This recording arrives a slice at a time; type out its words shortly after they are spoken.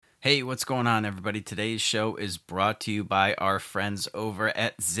Hey, what's going on, everybody? Today's show is brought to you by our friends over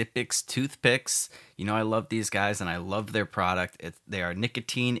at Zippix Toothpicks. You know, I love these guys and I love their product. They are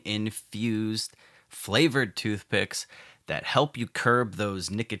nicotine-infused, flavored toothpicks that help you curb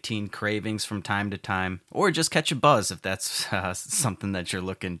those nicotine cravings from time to time, or just catch a buzz if that's something that you're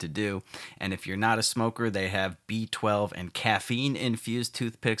looking to do. And if you're not a smoker, they have B12 and caffeine-infused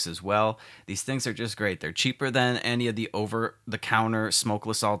toothpicks as well. These things are just great. They're cheaper than any of the over-the-counter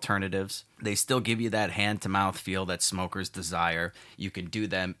smokeless alternatives. They still give you that hand-to-mouth feel that smokers desire. You can do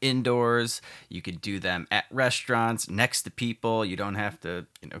them indoors. You can do them at restaurants, next to people. You don't have to,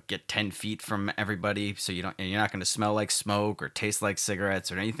 get 10 feet from everybody, so you're not going to smell like smoke or taste like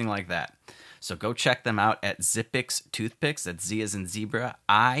cigarettes or anything like that. So go check them out at Zippix Toothpicks. That's Z as in zebra,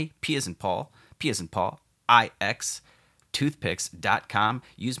 P as in Paul, IX. Toothpicks.com.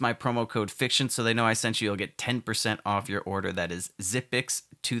 Use my promo code FICTION so they know I sent you. You'll get 10% off your order. That is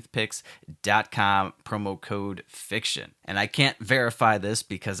zippixtoothpicks.com, promo code FICTION. And I can't verify this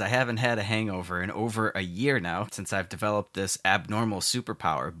because I haven't had a hangover in over a year now since I've developed this abnormal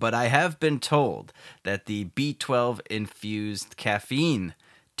superpower, but I have been told that the B12 infused caffeine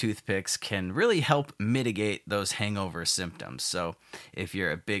toothpicks can really help mitigate those hangover symptoms. So if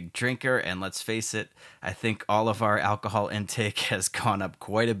you're a big drinker, and let's face it, I think all of our alcohol intake has gone up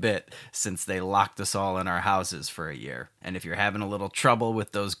quite a bit since they locked us all in our houses for a year. And if you're having a little trouble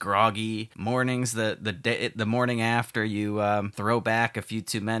with those groggy mornings, the morning after you throw back a few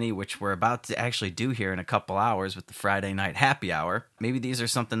too many, which we're about to actually do here in a couple hours with the Friday night happy hour, maybe these are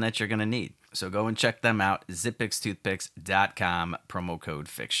something that you're going to need. So go and check them out, zippixtoothpicks.com, promo code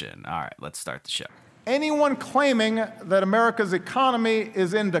FICTION. All right, let's start the show. Anyone claiming that America's economy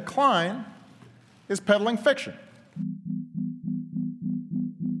is in decline is peddling fiction.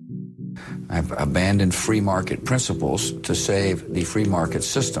 I've abandoned free market principles to save the free market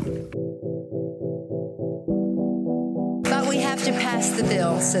system. But we have to pass the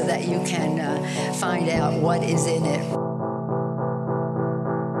bill so that you can find out what is in it.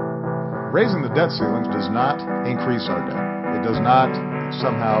 Raising the debt ceilings does not increase our debt. It does not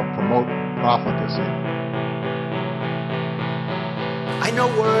somehow promote profligacy. I know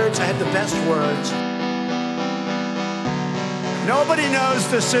words. I have the best words. Nobody knows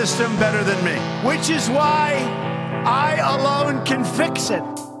the system better than me, which is why I alone can fix it.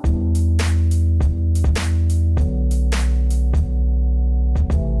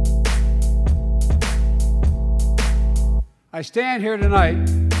 I stand here tonight,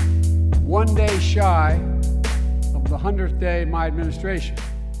 one day shy of the 100th day of my administration.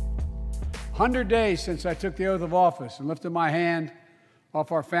 100 days since I took the oath of office and lifted my hand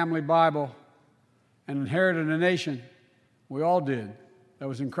off our family Bible and inherited a nation, we all did, that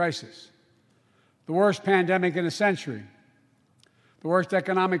was in crisis. The worst pandemic in a century. The worst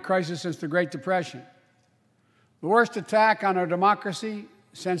economic crisis since the Great Depression. The worst attack on our democracy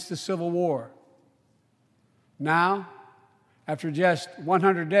since the Civil War. Now, after just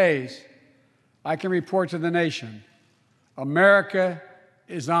 100 days, I can report to the nation, America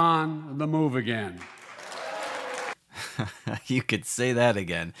is on the move again. You could say that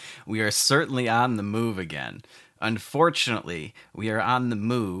again. We are certainly on the move again. Unfortunately, we are on the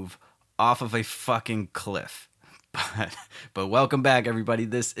move off of a fucking cliff. But welcome back, everybody.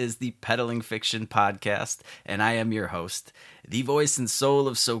 This is the Peddling Fiction Podcast, and I am your host, the voice and soul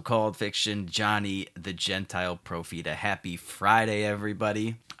of so-called fiction, Johnny the Gentile Profita. Happy Friday,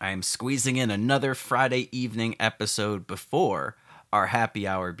 everybody. I am squeezing in another Friday evening episode before our happy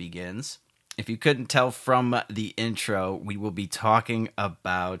hour begins. If you couldn't tell from the intro, we will be talking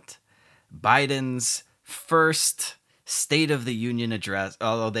about Biden's first State of the Union address,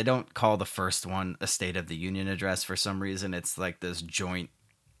 although they don't call the first one a State of the Union address for some reason. It's like this joint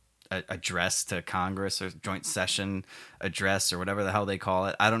address to Congress or joint session address or whatever the hell they call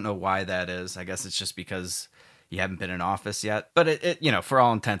it. I don't know why that is. I guess it's just because you haven't been in office yet. But it for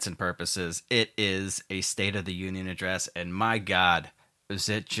all intents and purposes, it is a State of the Union address. And my God, was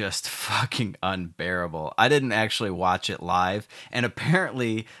it just fucking unbearable. I didn't actually watch it live, and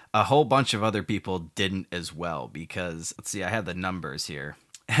apparently a whole bunch of other people didn't as well, because let's see, I have the numbers here.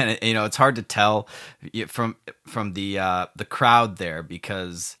 And it's hard to tell from the crowd there,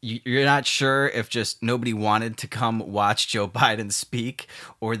 because you're not sure if just nobody wanted to come watch Joe Biden speak,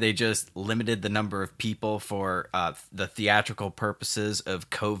 or they just limited the number of people for the theatrical purposes of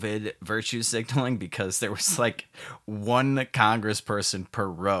COVID virtue signaling, because there was like one congressperson per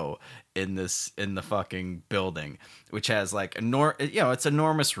row in the fucking building, which has like it's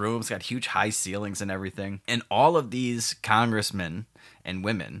enormous rooms, got huge high ceilings and everything, and all of these congressmen and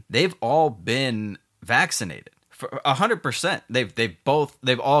women, they've all been vaccinated 100%.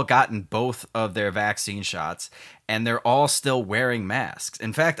 They've all gotten both of their vaccine shots, and they're all still wearing masks.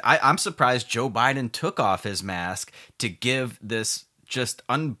 In fact, I'm surprised Joe Biden took off his mask to give this just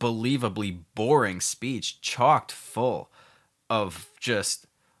unbelievably boring speech, chocked full of just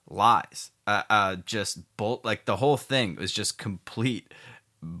lies. Like the whole thing was just complete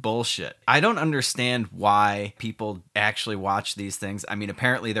bullshit. I don't understand why people actually watch these things. I mean,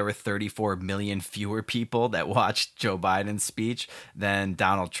 apparently there were 34 million fewer people that watched Joe Biden's speech than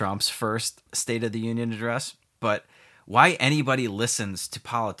Donald Trump's first State of the Union address. But why anybody listens to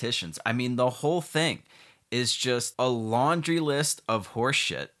politicians? I mean, the whole thing is just a laundry list of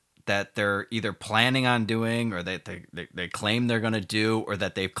horseshit that they're either planning on doing, or that they claim they're going to do, or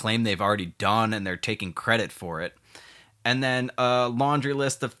that they've claimed they've already done and they're taking credit for it. And then a laundry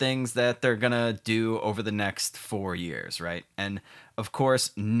list of things that they're going to do over the next 4 years, right? And of course,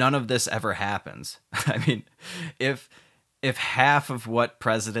 none of this ever happens. I mean, if half of what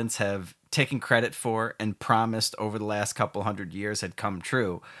presidents have taken credit for and promised over the last couple hundred years had come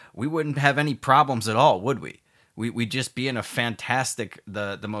true, we wouldn't have any problems at all, would we? We'd just be in a fantastic,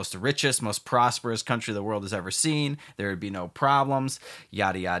 the most richest, most prosperous country the world has ever seen. There would be no problems,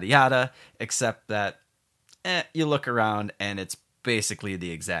 yada, yada, yada, except that you look around and it's basically the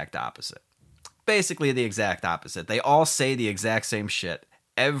exact opposite. Basically the exact opposite. They all say the exact same shit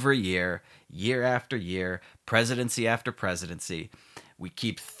every year, year after year, presidency after presidency. We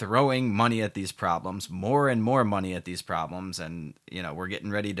keep throwing money at these problems, more and more money at these problems, and we're getting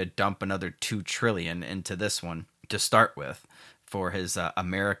ready to dump another $2 trillion into this one to start with for his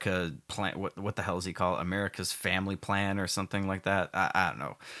America plan. What the hell is he called? America's Family Plan or something like that. I don't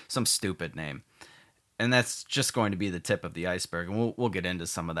know, some stupid name. And that's just going to be the tip of the iceberg, and we'll get into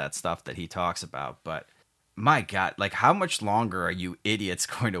some of that stuff that he talks about. But my God, like, how much longer are you idiots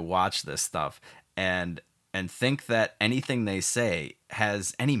going to watch this stuff and think that anything they say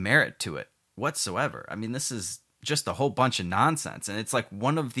has any merit to it whatsoever? I mean, this is just a whole bunch of nonsense, and it's like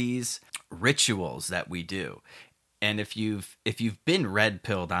one of these rituals that we do. And if you've been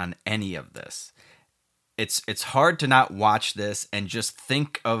red-pilled on any of this, it's hard to not watch this and just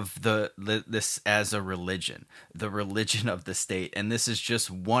think of this as a religion, the religion of the state. And this is just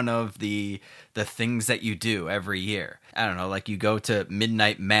one of the things that you do every year. I don't know, like you go to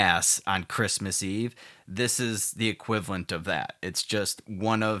midnight mass on Christmas Eve. This is the equivalent of that. It's just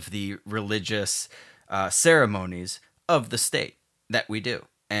one of the religious ceremonies of the state that we do.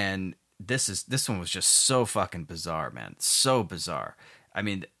 And this one was just so fucking bizarre, man. So bizarre. I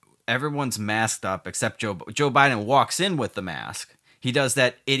mean, everyone's masked up except Joe Biden walks in with the mask. He does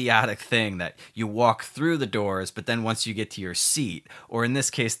that idiotic thing that you walk through the doors, but then once you get to your seat, or in this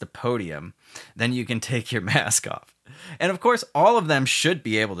case, the podium, then you can take your mask off. And of course, all of them should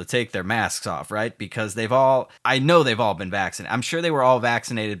be able to take their masks off, right? Because I know they've all been vaccinated. I'm sure they were all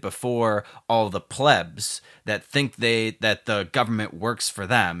vaccinated before all the plebs that think that the government works for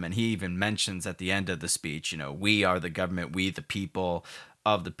them. And he even mentions at the end of the speech, we are the government, we the people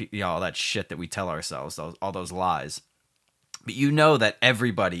of the, all that shit that we tell ourselves, all those lies. But that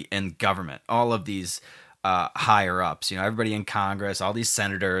everybody in government, all of these higher ups, everybody in Congress, all these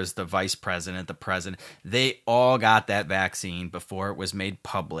senators, the vice president, the president, they all got that vaccine before it was made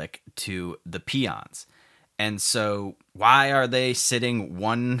public to the peons. And so why are they sitting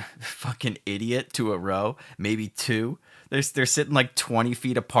one fucking idiot to a row, maybe two? They're sitting like 20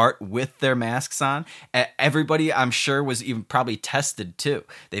 feet apart with their masks on. Everybody, I'm sure, was even probably tested too.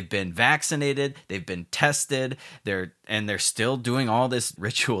 They've been vaccinated. They've been tested. They're still doing all this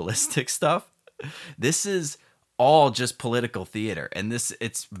ritualistic stuff. This is all just political theater. And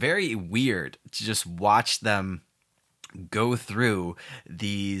it's very weird to just watch them go through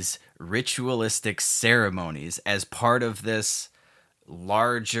these ritualistic ceremonies as part of this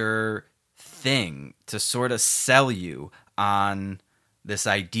larger thing to sort of sell you on this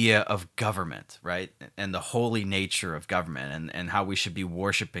idea of government, right? And the holy nature of government and how we should be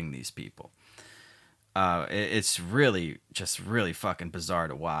worshiping these people. It's really fucking bizarre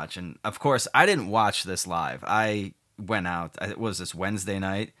to watch. And of course, I didn't watch this live. I went out. It was this Wednesday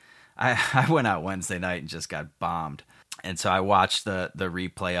night. I went out Wednesday night and just got bombed. And so I watched the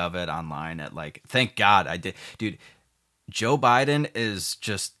replay of it online at thank God I did. Dude, Joe Biden is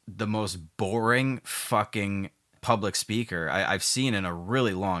just the most boring fucking public speaker I've seen in a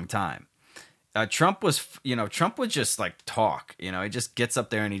really long time. Trump would just talk, he just gets up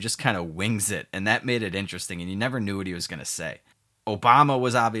there and he just kind of wings it. And that made it interesting. And you never knew what he was going to say. Obama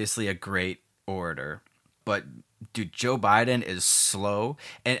was obviously a great orator, but dude, Joe Biden is slow.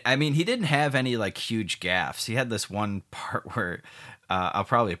 And I mean, he didn't have any huge gaffes. He had this one part where I'll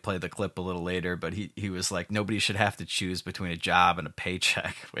probably play the clip a little later, but he was like, nobody should have to choose between a job and a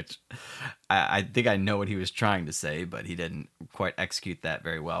paycheck, which I think I know what he was trying to say, but he didn't quite execute that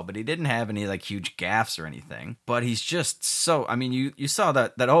very well. But he didn't have any like huge gaffes or anything. But he's just so, I mean, you saw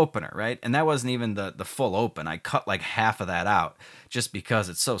that opener, right? And that wasn't even the full open. I cut like half of that out just because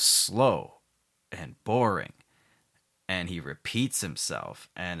it's so slow and boring. And he repeats himself.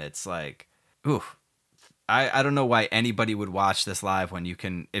 And it's like, ooh. I don't know why anybody would watch this live when you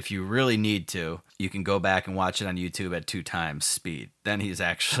can, if you really need to, you can go back and watch it on YouTube at 2 times speed. Then he's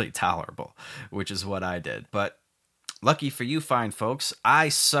actually tolerable, which is what I did. But lucky for you fine folks, I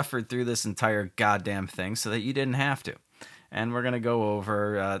suffered through this entire goddamn thing so that you didn't have to. And we're going to go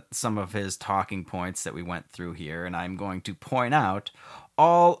over some of his talking points that we went through here. And I'm going to point out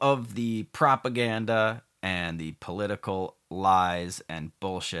all of the propaganda and the political lies and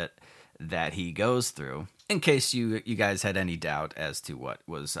bullshit that he goes through, in case you guys had any doubt as to what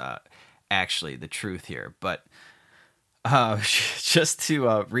was actually the truth here. But just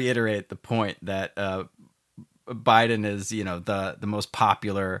to reiterate the point that Biden is, you know, the most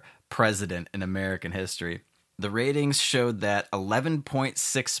popular president in American history. The ratings showed that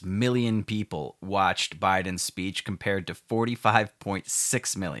 11.6 million people watched Biden's speech compared to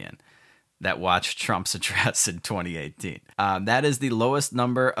 45.6 million that watched Trump's address in 2018. That is the lowest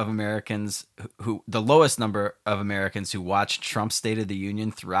number of Americans who watched Trump's State of the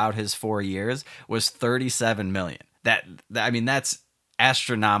Union throughout his 4 years was 37 million. That's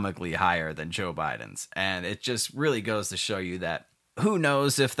astronomically higher than Joe Biden's. And it just really goes to show you that who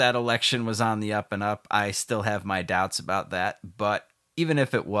knows if that election was on the up and up. I still have my doubts about that. But even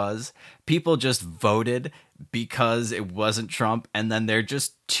if it was, people just voted because it wasn't Trump, and then they're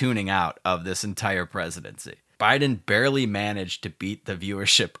just tuning out of this entire presidency. Biden barely managed to beat the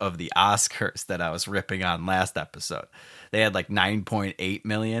viewership of the Oscars that I was ripping on last episode. They had like 9.8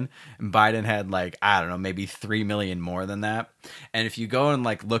 million, and Biden had like, I don't know, maybe 3 million more than that. And if you go and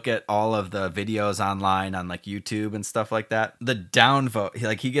like look at all of the videos online on like YouTube and stuff like that, the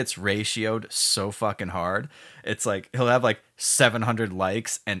downvote, he gets ratioed so fucking hard. It's like he'll have like 700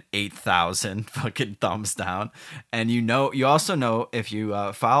 likes and 8,000 fucking thumbs down. And you also know, if you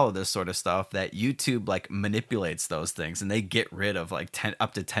follow this sort of stuff, that YouTube like manipulates those things, and they get rid of like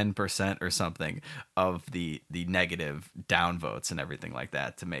up to 10% or something of the negative downvotes and everything like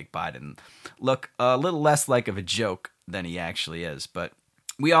that to make Biden look a little less like of a joke than he actually is. But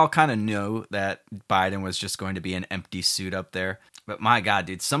we all kind of knew that Biden was just going to be an empty suit up there. But my God,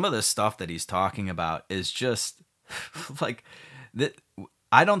 dude, some of the stuff that he's talking about is just like that.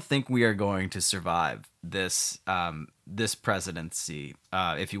 I don't think we are going to survive this this presidency.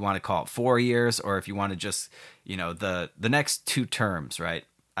 If you want to call it 4 years, or if you want to just, you know, the next 2 terms, right?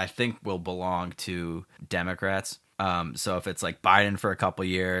 I think will belong to Democrats. So if it's like Biden for a couple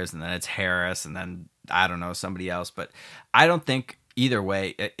years, and then it's Harris, and then I don't know, somebody else. But I don't think either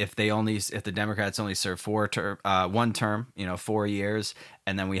way, if the Democrats only serve 1 term, 4 years,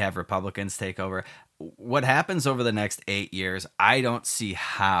 and then we have Republicans take over, what happens over the next 8 years, I don't see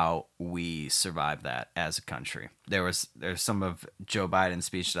how we survive that as a country. There's some of Joe Biden's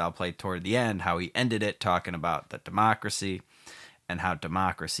speech that I'll play toward the end, how he ended it talking about the democracy and how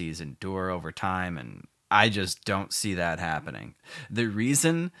democracies endure over time, and I just don't see that happening. The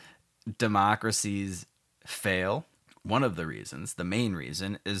reason democracies fail, one of the reasons, the main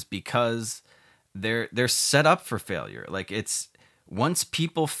reason, is because they're set up for failure. Like, it's once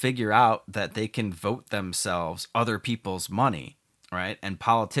people figure out that they can vote themselves other people's money, right? And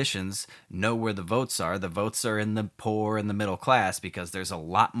politicians know where the votes are in the poor and the middle class, because there's a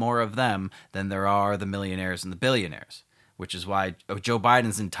lot more of them than there are the millionaires and the billionaires, which is why Joe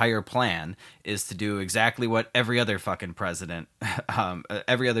Biden's entire plan is to do exactly what every other fucking president,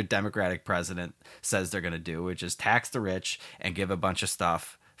 every other Democratic president says they're going to do, which is tax the rich and give a bunch of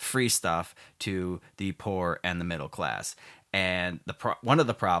stuff, free stuff, to the poor and the middle class. And one of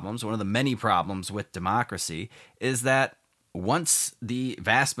the many problems with democracy is that once the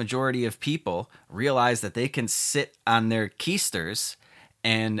vast majority of people realize that they can sit on their keisters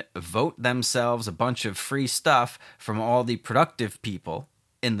and vote themselves a bunch of free stuff from all the productive people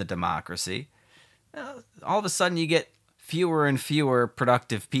in the democracy, all of a sudden you get fewer and fewer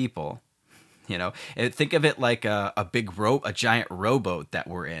productive people. Think of it like a giant rowboat that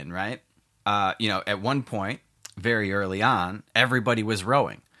we're in, right? At one point, very early on, everybody was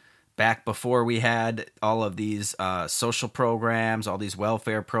rowing. Back before we had all of these social programs, all these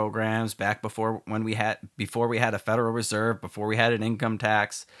welfare programs, back before we had a Federal Reserve, before we had an income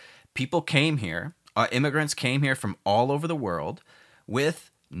tax, people came here, immigrants came here from all over the world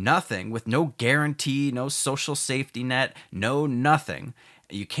with nothing, with no guarantee, no social safety net, no nothing.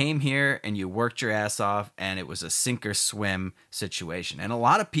 You came here and you worked your ass off, and it was a sink or swim situation. And a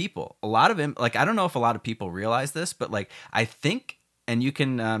lot of people, like, I don't know if a lot of people realize this, but like, I think, and you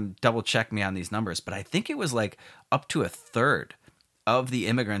can double check me on these numbers, but I think it was like up to a third of the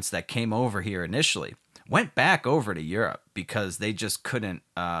immigrants that came over here initially went back over to Europe because they just couldn't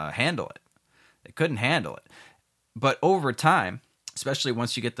handle it. They couldn't handle it. But over time, especially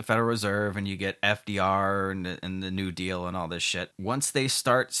once you get the Federal Reserve and you get FDR and the New Deal and all this shit, once they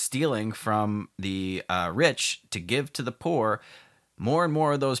start stealing from the rich to give to the poor, more and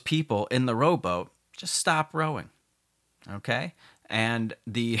more of those people in the rowboat just stop rowing. Okay? And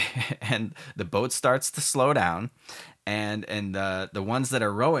the boat starts to slow down, and the ones that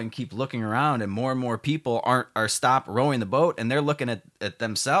are rowing keep looking around, and more people are stop rowing the boat, and they're looking at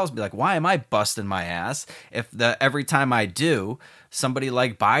themselves, be like, why am I busting my ass if every time I do, somebody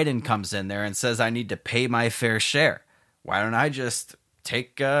like Biden comes in there and says I need to pay my fair share? Why don't I just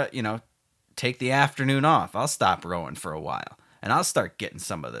take the afternoon off? I'll stop rowing for a while, and I'll start getting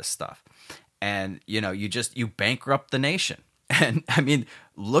some of this stuff. And you bankrupt the nation. And I mean,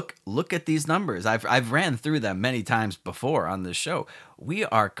 look at these numbers. I've ran through them many times before on this show. We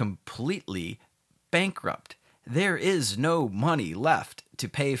are completely bankrupt. There is no money left to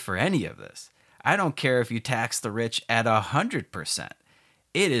pay for any of this. I don't care if you tax the rich at 100%.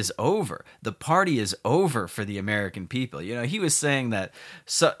 It is over. The party is over for the American people. He was saying that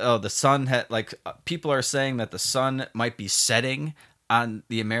the sun had, like, people are saying that the sun might be setting on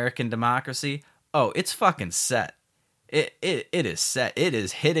the American democracy. Oh, it's fucking set. It is set. It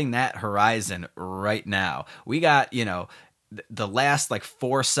is hitting that horizon right now. We got, the last like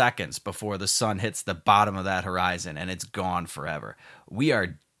 4 seconds before the sun hits the bottom of that horizon, and it's gone forever. We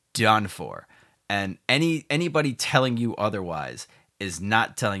are done for. And anybody telling you otherwise is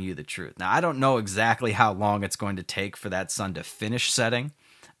not telling you the truth. Now, I don't know exactly how long it's going to take for that sun to finish setting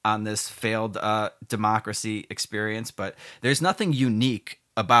on this failed democracy experience, but there's nothing unique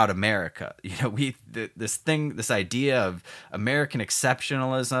about America. This idea of American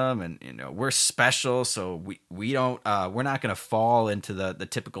exceptionalism, and we're special, so we're not going to fall into the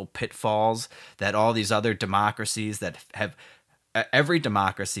typical pitfalls that all these other democracies that have. Every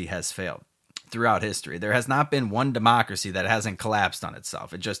democracy has failed throughout history. There has not been one democracy that hasn't collapsed on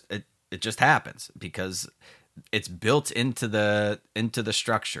itself. It just happens because it's built into the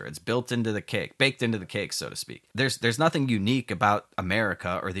structure. It's built into the cake, baked into the cake, so to speak. There's nothing unique about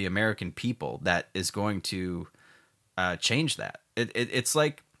America or the American people that is going to change that. It's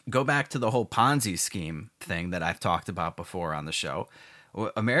like, go back to the whole Ponzi scheme thing that I've talked about before on the show.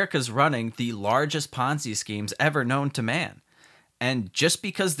 America's running the largest Ponzi schemes ever known to man. And just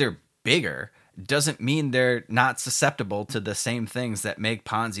because they're bigger doesn't mean they're not susceptible to the same things that make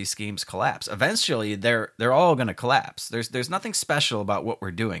Ponzi schemes collapse. Eventually, they're all going to collapse. There's nothing special about what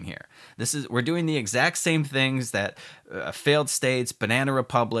we're doing here. We're doing the exact same things that failed states, banana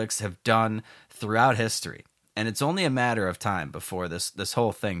republics have done throughout history. And it's only a matter of time before this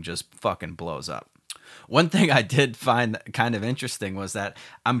whole thing just fucking blows up. One thing I did find kind of interesting was that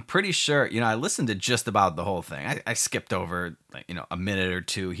I'm pretty sure, I listened to just about the whole thing. I skipped over, a minute or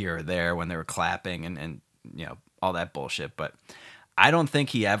two here or there when they were clapping and all that bullshit. But I don't think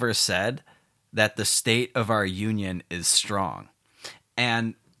he ever said that the state of our union is strong.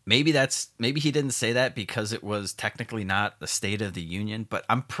 And maybe he didn't say that because it was technically not the State of the Union, but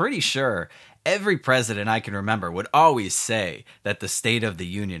I'm pretty sure every president I can remember would always say that the State of the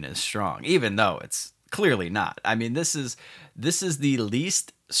Union is strong, even though it's clearly not. I mean, this is the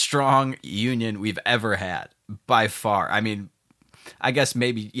least strong union we've ever had by far. I mean, I guess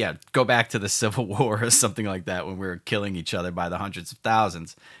maybe, go back to the Civil War or something like that when we were killing each other by the hundreds of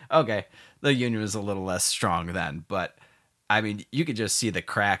thousands. Okay, the union was a little less strong then, but I mean, you could just see the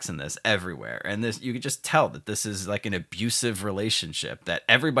cracks in this everywhere. And you could just tell that this is like an abusive relationship that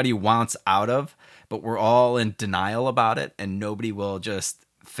everybody wants out of, but we're all in denial about it, and nobody will just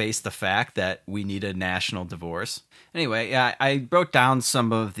face the fact that we need a national divorce. Anyway, I wrote down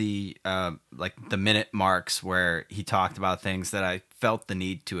some of the the minute marks where he talked about things that I felt the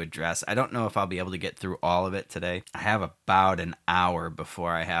need to address. I don't know if I'll be able to get through all of it today. I have about an hour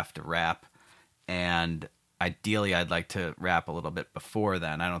before I have to wrap, and ideally I'd like to wrap a little bit before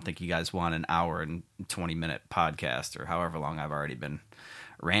then. I don't think you guys want an hour and 20-minute podcast or however long I've already been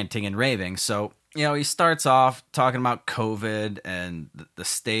ranting and raving. So, he starts off talking about COVID and the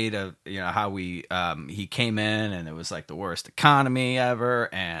state of, how he came in and it was like the worst economy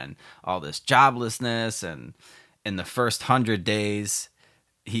ever and all this joblessness. And in the first 100 days,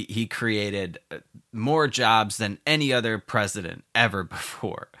 he created more jobs than any other president ever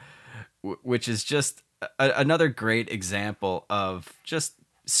before, which is just another great example of just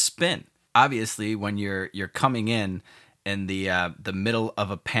spin. Obviously, when you're coming in the middle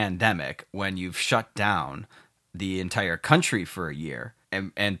of a pandemic, when you've shut down the entire country for a year,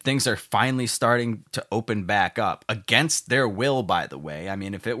 and things are finally starting to open back up against their will, by the way. I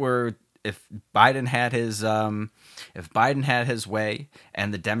mean, if Biden had his way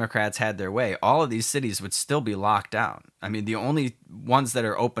and the Democrats had their way, all of these cities would still be locked down. I mean, the only ones that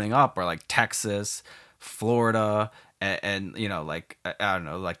are opening up are like Texas, Florida, and like, I don't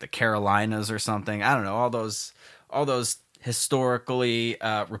know, like the Carolinas or something. I don't know, all those historically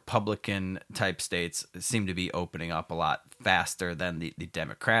Republican type states seem to be opening up a lot faster than the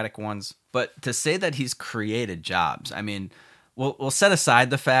Democratic ones. But to say that he's created jobs, I mean, we'll set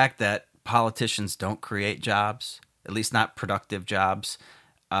aside the fact that politicians don't create jobs, at least not productive jobs,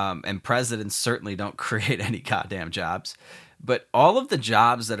 and presidents certainly don't create any goddamn jobs. But all of the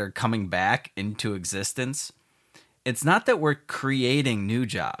jobs that are coming back into existence, it's not that we're creating new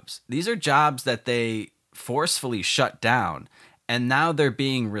jobs. These are jobs that they forcefully shut down, and now they're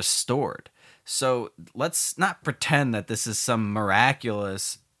being restored. So let's not pretend that this is some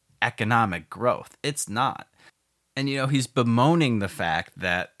miraculous economic growth. It's not. And, he's bemoaning the fact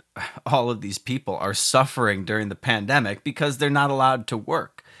that all of these people are suffering during the pandemic because they're not allowed to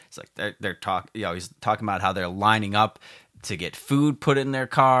work. It's like he's talking about how they're lining up to get food put in their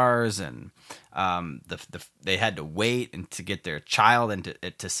cars, and they had to wait and to get their child and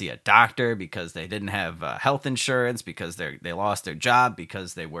to see a doctor because they didn't have health insurance, because they lost their job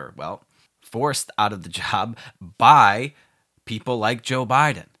because they were, forced out of the job by people like Joe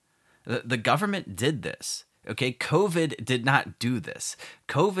Biden. The government did this. Okay, COVID did not do this.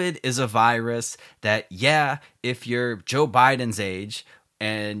 COVID is a virus that, if you're Joe Biden's age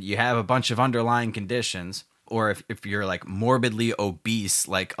and you have a bunch of underlying conditions, or if you're like morbidly obese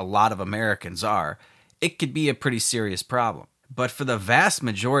like a lot of Americans are, it could be a pretty serious problem. But for the vast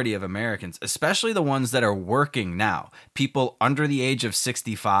majority of Americans, especially the ones that are working now, people under the age of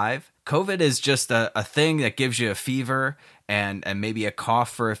 65, COVID is just a thing that gives you a fever and maybe a cough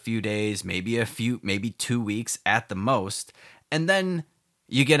for a few days, maybe 2 weeks at the most, and then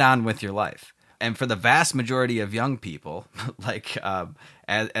you get on with your life. And for the vast majority of young people, like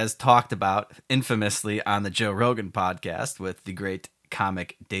as talked about infamously on the Joe Rogan podcast with the great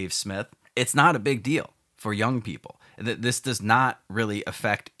comic Dave Smith, it's not a big deal for young people. This does not really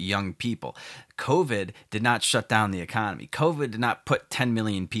affect young people. COVID did not shut down the economy. COVID did not put 10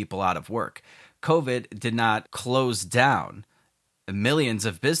 million people out of work. COVID did not close down millions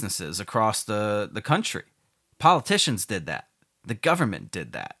of businesses across the country. Politicians did that. The government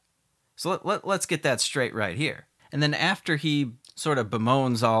did that. So let's get that straight right here. And then after he sort of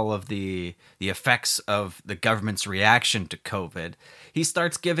bemoans all of the effects of the government's reaction to COVID, he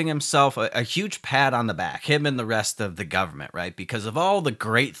starts giving himself a huge pat on the back, him and the rest of the government, right? Because of all the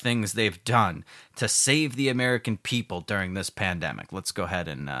great things they've done to save the American people during this pandemic. Let's go ahead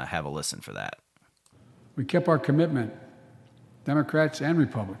and have a listen for that. We kept our commitment, Democrats and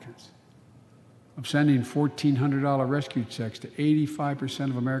Republicans, of sending $1,400 rescue checks to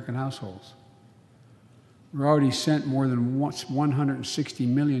 85% of American households. We've already sent more than 160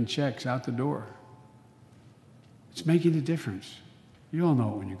 million checks out the door. It's making a difference. You all know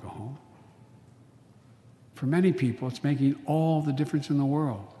it when you go home. For many people, it's making all the difference in the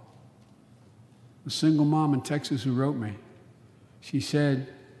world. A single mom in Texas who wrote me, she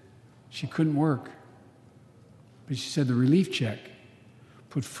said she couldn't work, but she said the relief check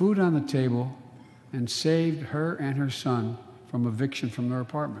put food on the table and saved her and her son from eviction from their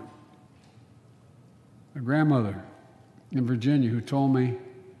apartment. A grandmother in Virginia who told me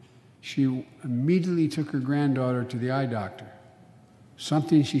she immediately took her granddaughter to the eye doctor,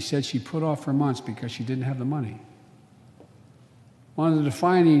 something she said she put off for months because she didn't have the money. One of the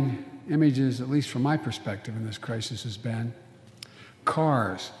defining images, at least from my perspective in this crisis, has been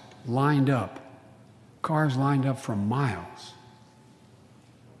cars lined up for miles.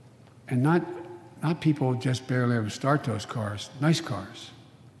 And not people just barely able to start those cars, nice cars,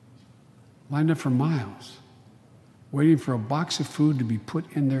 lined up for miles, waiting for a box of food to be put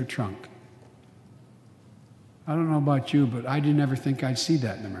in their trunk. I don't know about you, but I didn't ever think I'd see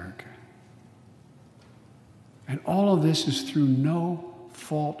that in America. And all of this is through no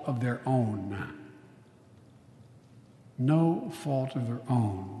fault of their own. No fault of their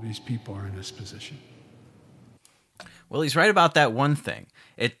own, these people are in this position. Well, he's right about that one thing.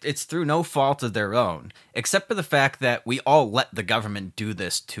 It's through no fault of their own, except for the fact that we all let the government do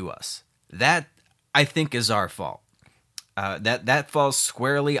this to us. That, I think, is our fault. That falls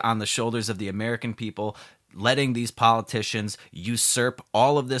squarely on the shoulders of the American people, letting these politicians usurp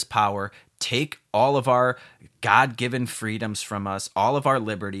all of this power, take all of our God-given freedoms from us, all of our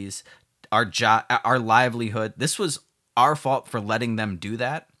liberties, our livelihood. This was our fault for letting them do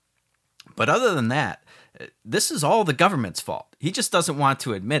that. But other than that, this is all the government's fault. He just doesn't want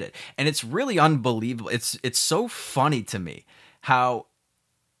to admit it. And it's really unbelievable. It's so funny to me how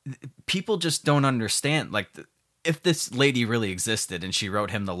people just don't understand. Like, if this lady really existed and she wrote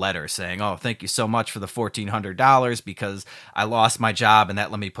him the letter saying, oh, thank you so much for the $1,400 because I lost my job and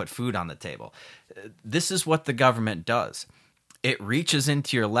that let me put food on the table. This is what the government does. It reaches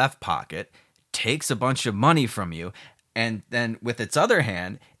into your left pocket, takes a bunch of money from you, and then with its other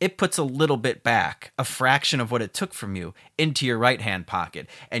hand, it puts a little bit back, a fraction of what it took from you, into your right-hand pocket.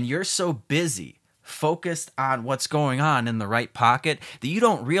 And you're so busy, focused on what's going on in the right pocket, that you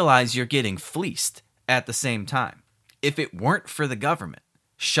don't realize you're getting fleeced at the same time. If it weren't for the government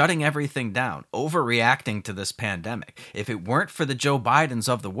shutting everything down, overreacting to this pandemic, if it weren't for the Joe Bidens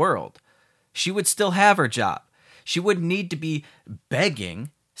of the world, she would still have her job. She wouldn't need to be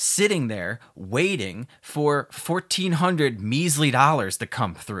begging, sitting there waiting for $1,400 measly dollars to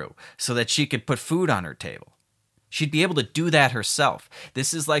come through so that she could put food on her table. She'd be able to do that herself.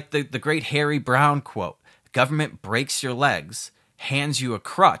 This is like the great Harry Brown quote. Government breaks your legs, hands you a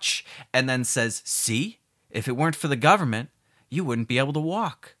crutch, and then says, see, if it weren't for the government, you wouldn't be able to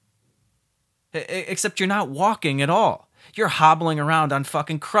walk. Except you're not walking at all. You're hobbling around on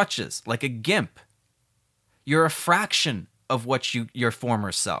fucking crutches like a gimp. You're a fraction of what your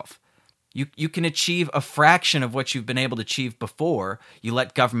former self. You can achieve a fraction of what you've been able to achieve before you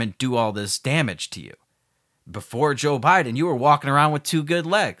let government do all this damage to you. Before Joe Biden, you were walking around with 2 good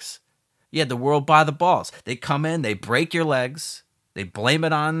legs. You had the world by the balls. They come in, they break your legs, they blame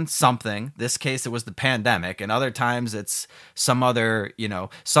it on something. This case, it was the pandemic, and other times it's some other,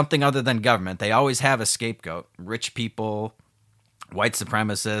 something other than government. They always have a scapegoat. Rich people, white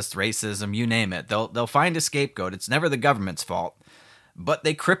supremacists, racism, you name it. They'll find a scapegoat. It's never the government's fault. But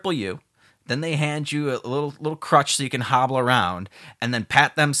they cripple you. Then they hand you a little crutch so you can hobble around, and then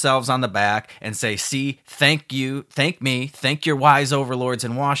pat themselves on the back and say, see, thank you, thank me, thank your wise overlords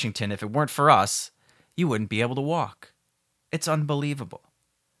in Washington. If it weren't for us, you wouldn't be able to walk. It's unbelievable.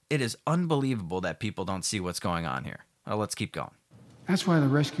 It is unbelievable that people don't see what's going on here. Well, let's keep going. That's why the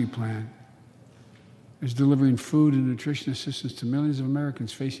rescue plan is delivering food and nutrition assistance to millions of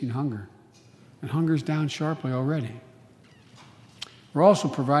Americans facing hunger. And hunger is down sharply already. We're also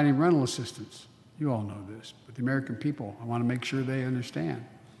providing rental assistance. You all know this, but the American people, I want to make sure they understand.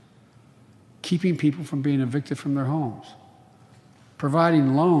 Keeping people from being evicted from their homes.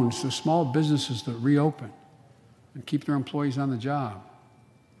 Providing loans to small businesses that reopen and keep their employees on the job.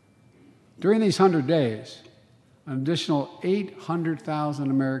 During these 100 days, an additional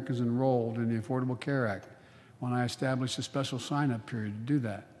 800,000 Americans enrolled in the Affordable Care Act when I established a special sign-up period to do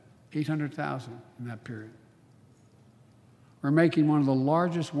that. 800,000 in that period. We're making one of the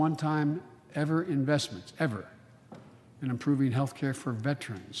largest one-time investments ever in improving health care for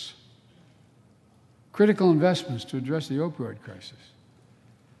veterans. Critical investments to address the opioid crisis.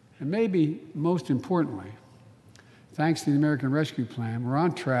 And maybe most importantly, thanks to the American Rescue Plan, we're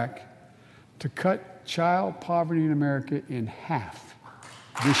on track to cut child poverty in America in half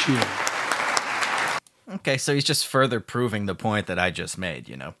this year. Okay, so he's just further proving the point that I just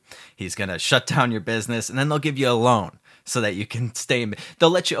made, He's going to shut down your business, and then they'll give you a loan so that you can stay.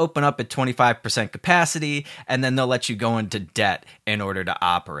 They'll let you open up at 25% capacity, and then they'll let you go into debt in order to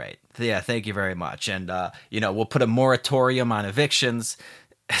operate. Yeah, thank you very much. And, we'll put a moratorium on evictions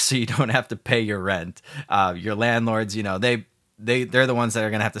so you don't have to pay your rent. Your landlords, they're the ones that are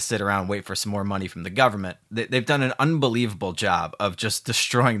going to have to sit around and wait for some more money from the government. They've done an unbelievable job of just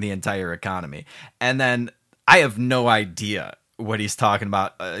destroying the entire economy. And then I have no idea what he's talking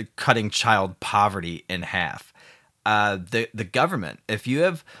about, cutting child poverty in half. The government, if you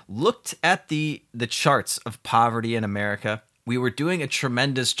have looked at the charts of poverty in America, we were doing a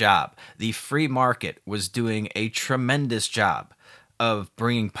tremendous job. The free market was doing a tremendous job of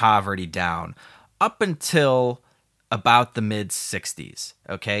bringing poverty down up until about the mid-'60s,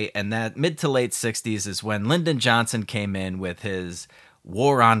 okay? And that mid to late 60s is when Lyndon Johnson came in with his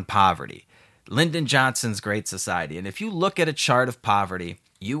war on poverty. Lyndon Johnson's Great Society. And if you look at a chart of poverty,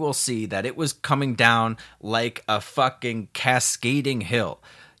 you will see that it was coming down like a fucking cascading hill.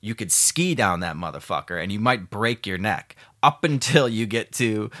 You could ski down that motherfucker and you might break your neck up until you get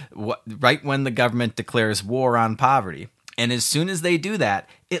to right when the government declares war on poverty. And as soon as they do that,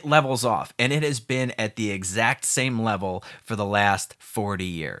 it levels off. And it has been at the exact same level for the last 40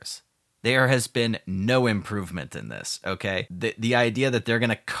 years. There has been no improvement in this, okay? The idea that they're going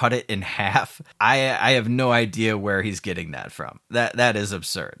to cut it in half, I have no idea where he's getting that from. That is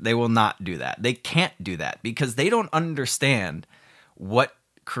absurd. They will not do that. They can't do that because they don't understand what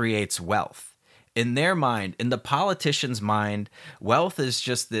creates wealth. In their mind, in the politician's mind, wealth is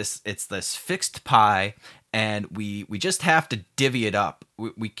just this fixed pie, and we just have to divvy it up.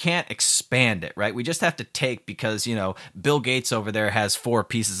 We can't expand it, right? We just have to take because, Bill Gates over there has 4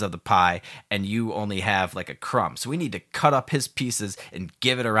 pieces of the pie and you only have like a crumb. So we need to cut up his pieces and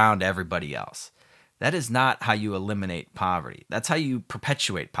give it around to everybody else. That is not how you eliminate poverty. That's how you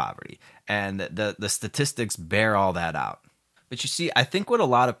perpetuate poverty. And the statistics bear all that out. But you see, I think what a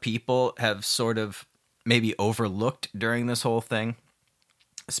lot of people have sort of maybe overlooked during this whole thing,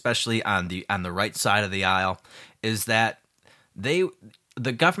 especially on the right side of the aisle, is that the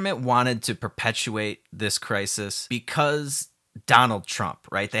government wanted to perpetuate this crisis because Donald Trump,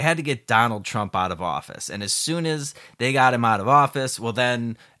 right? They had to get Donald Trump out of office. And as soon as they got him out of office, well,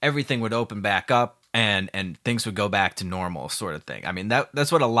 then everything would open back up and things would go back to normal, sort of thing. I mean,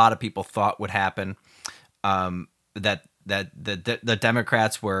 that's what a lot of people thought would happen. That the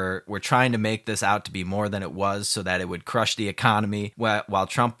Democrats were trying to make this out to be more than it was so that it would crush the economy while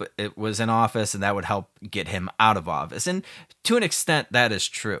Trump was in office, and that would help get him out of office. And to an extent, that is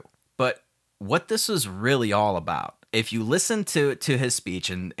true. But what this was really all about, if you listen to his speech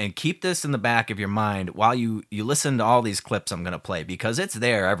and keep this in the back of your mind while you listen to all these clips I'm going to play, because it's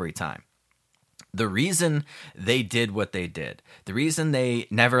there every time. The reason they did what they did, the reason they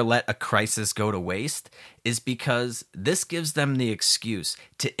never let a crisis go to waste, is because this gives them the excuse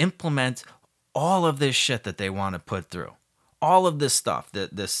to implement all of this shit that they want to put through. All of this stuff,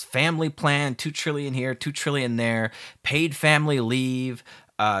 this family plan, $2 trillion here, $2 trillion there, paid family leave,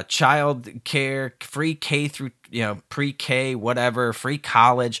 child care, free K through, pre-K, whatever, free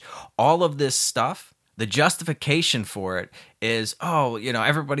college, all of this stuff. The justification for it is,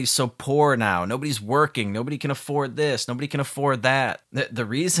 everybody's so poor now. Nobody's working. Nobody can afford this. Nobody can afford that. The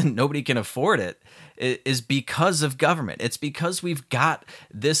reason nobody can afford it is because of government. It's because we've got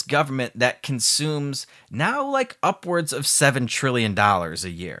this government that consumes now like upwards of $7 trillion a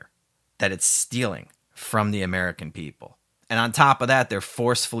year that it's stealing from the American people. And on top of that, they're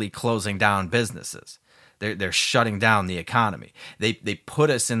forcefully closing down businesses. They're shutting down the economy. They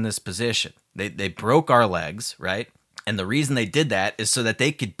put us in this position. They broke our legs, right? And the reason they did that is so that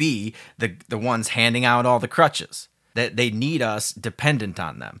they could be the ones handing out all the crutches. That they need us dependent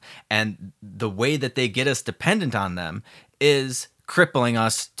on them. And the way that they get us dependent on them is crippling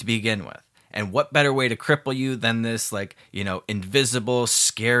us to begin with. And what better way to cripple you than this, invisible,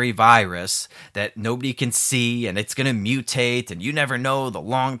 scary virus that nobody can see, and it's going to mutate, and you never know the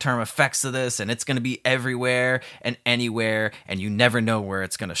long-term effects of this, and it's going to be everywhere and anywhere, and you never know where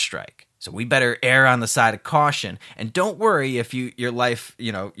it's going to strike. So we better err on the side of caution, and don't worry if your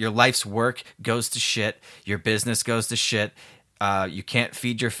life's work goes to shit, your business goes to shit, you can't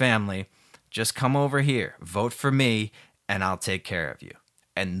feed your family. Just come over here, vote for me, and I'll take care of you.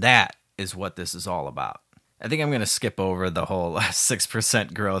 And that is what this is all about. I think I'm going to skip over the whole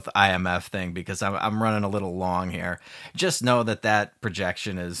 6% growth IMF thing because I'm running a little long here. Just know that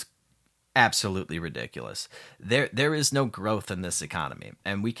projection is absolutely ridiculous. There is no growth in this economy,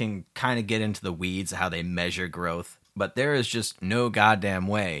 and we can kind of get into the weeds of how they measure growth, but there is just no goddamn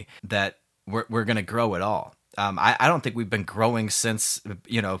way that we're going to grow at all. I don't think we've been growing since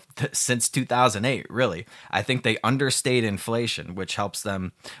 2008, really. I think they understate inflation, which helps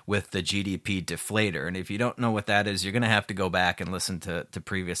them with the GDP deflator. And if you don't know what that is, you're going to have to go back and listen to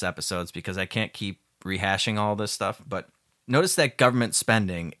previous episodes because I can't keep rehashing all this stuff. But notice that government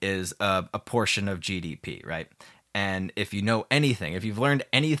spending is a portion of GDP, right? And if you know anything, if you've learned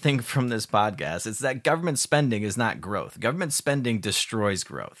anything from this podcast, it's that government spending is not growth. Government spending destroys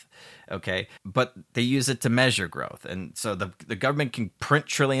growth, okay? But they use it to measure growth. And so the government can print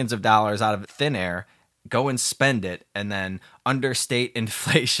trillions of dollars out of thin air, go and spend it, and then understate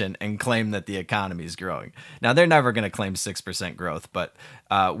inflation and claim that the economy is growing. Now, they're never going to claim 6% growth, but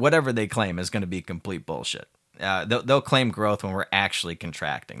whatever they claim is going to be complete bullshit. They'll claim growth when we're actually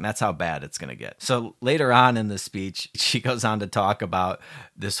contracting. That's how bad it's going to get. So later on in the speech, she goes on to talk about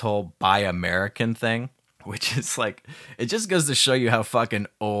this whole Buy American thing, which is like, it just goes to show you how fucking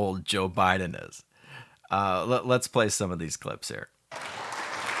old Joe Biden is. Let's play some of these clips here.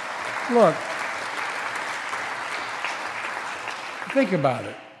 Look, think about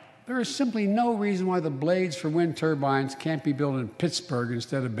it. There is simply no reason why the blades for wind turbines can't be built in Pittsburgh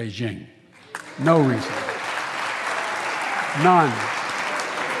instead of Beijing. No reason. None.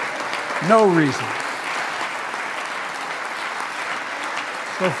 No reason.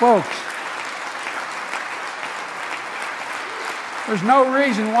 So, folks, There's no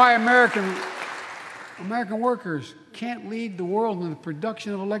reason why American workers can't lead the world in the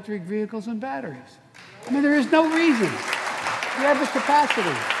production of electric vehicles and batteries. I mean, there is no reason. We have the capacity.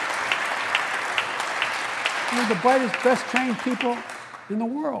 We're the brightest, best trained people in the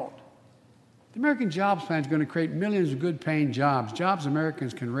world. The American Jobs Plan is going to create millions of good-paying jobs, jobs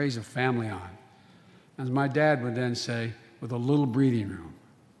Americans can raise a family on. As my dad would then say, with a little breathing room.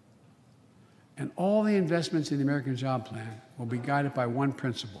 And all the investments in the American Job Plan will be guided by one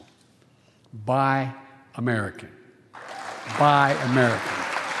principle: buy American. Buy American.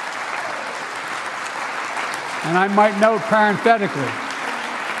 And I might note parenthetically,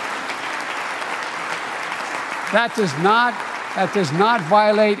 that does not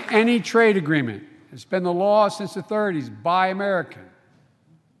violate any trade agreement. It's been the law since the 30s, buy American.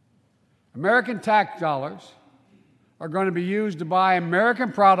 American tax dollars are going to be used to buy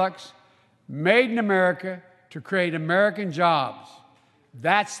American products made in America to create American jobs.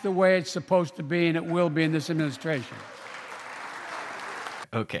 That's the way it's supposed to be, and it will be in this administration.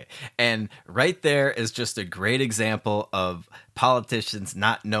 Okay. And right there is just a great example of politicians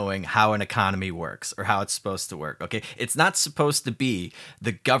not knowing how an economy works or how it's supposed to work. Okay. It's not supposed to be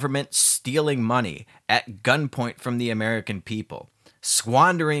the government stealing money at gunpoint from the American people,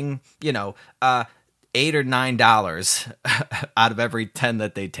 squandering, $8 or $9 out of every 10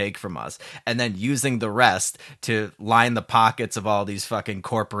 that they take from us, and then using the rest to line the pockets of all these fucking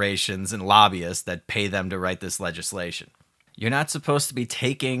corporations and lobbyists that pay them to write this legislation. You're not supposed to be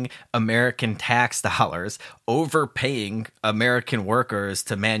taking American tax dollars, overpaying American workers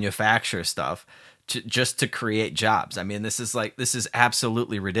to manufacture stuff just to create jobs. I mean, this is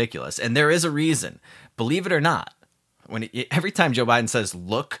absolutely ridiculous. And there is a reason, believe it or not. Every time Joe Biden says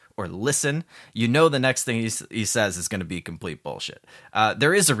look or listen, the next thing he says is going to be complete bullshit.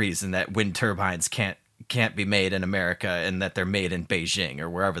 There is a reason that wind turbines can't be made in America and that they're made in Beijing or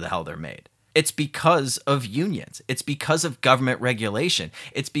wherever the hell they're made. It's because of unions. It's because of government regulation.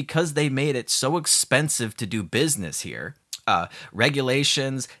 It's because they made it so expensive to do business here.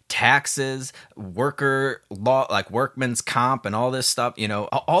 Regulations, taxes, worker law, like workman's comp and all this stuff,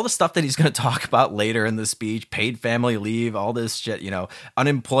 all the stuff that he's going to talk about later in the speech, paid family leave, all this shit,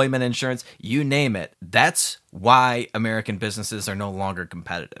 unemployment insurance, you name it. That's why American businesses are no longer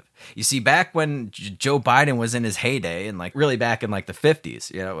competitive. You see, back when Joe Biden was in his heyday, and really back in the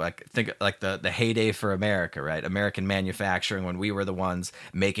 50s, think the heyday for America, right? American manufacturing, when we were the ones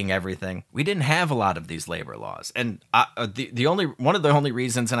making everything, we didn't have a lot of these labor laws. And one of the only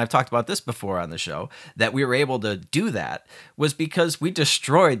reasons, and I've talked about this before on the show, that we were able to do that was because we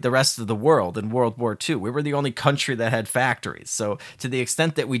destroyed the rest of the world in World War II. We were the only country that had factories. So to the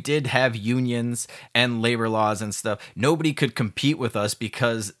extent that we did have unions and labor laws and stuff, nobody could compete with us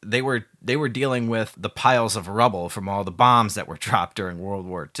because they were dealing with the piles of rubble from all the bombs that were dropped during World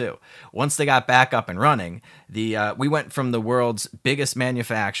War II. Once they got back up and running, we went from the world's biggest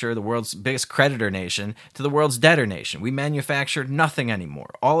manufacturer, the world's biggest creditor nation, to the world's debtor nation. We manufacture nothing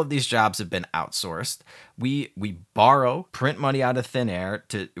anymore. All of these jobs have been outsourced. We borrow, print money out of thin air,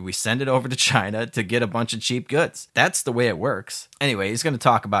 we send it over to China to get a bunch of cheap goods. That's the way it works. Anyway, he's going to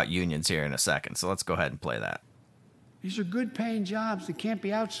talk about unions here in a second, so let's go ahead and play that. These are good-paying jobs that can't be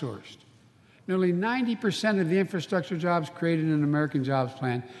outsourced. Nearly 90% of the infrastructure jobs created in the American Jobs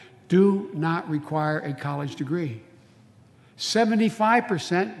Plan do not require a college degree.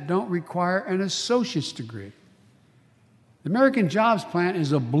 75% don't require an associate's degree. The American Jobs Plan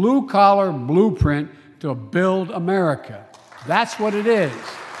is a blue-collar blueprint to build America. That's what it is.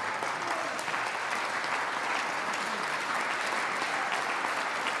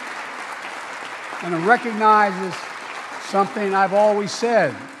 And it recognizes something I've always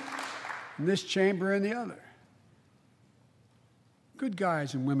said in this chamber and the other. Good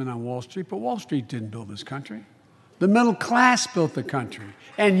guys and women on Wall Street, but Wall Street didn't build this country. The middle class built the country,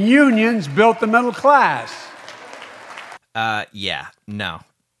 and unions built the middle class. No,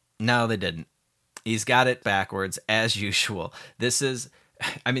 they didn't. He's got it backwards as usual. This is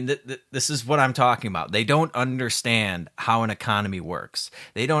what I'm talking about. They don't understand how an economy works.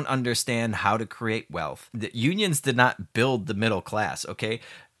 They don't understand how to create wealth. The unions did not build the middle class, okay?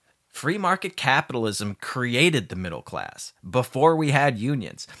 Free market capitalism created the middle class before we had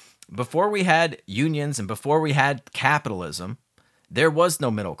unions. Before we had unions and before we had capitalism, there was no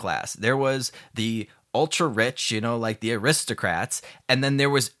middle class. There was the ultra rich, like the aristocrats, and then there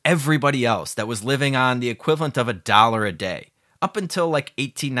was everybody else that was living on the equivalent of $1 a day. Up until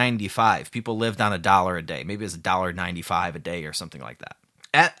 1895, people lived on $1 a day. Maybe it was $1.95 a day or something like that.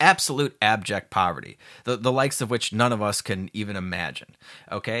 Absolute abject poverty, the likes of which none of us can even imagine,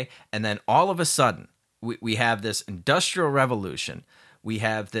 okay? And then all of a sudden, we have this industrial revolution. We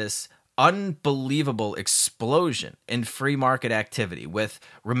have this unbelievable explosion in free market activity with,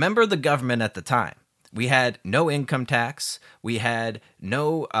 remember the government at the time. We had no income tax. We had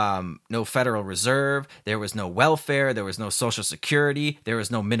no Federal Reserve. There was no welfare. There was no Social Security. There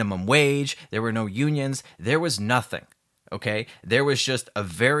was no minimum wage. There were no unions. There was nothing. Okay? There was just a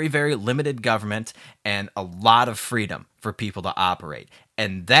very, very limited government and a lot of freedom for people to operate.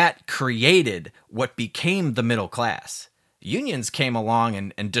 And that created what became the middle class. Unions came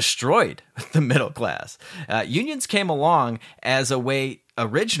along and destroyed the middle class. Unions came along as a way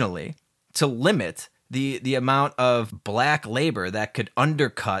originally to limit the amount of black labor that could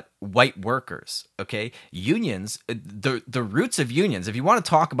undercut white workers. Okay, unions, the roots of unions, if you want to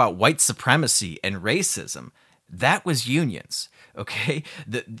talk about white supremacy and racism, that was unions. Okay,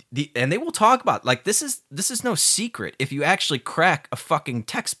 and they will talk about, like, this is no secret if you actually crack a fucking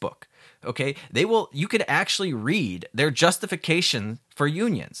textbook. Okay, you could actually read their justification for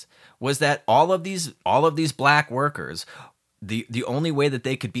unions was that all of these black workers, the only way that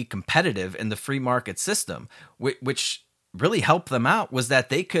they could be competitive in the free market system, which really helped them out, was that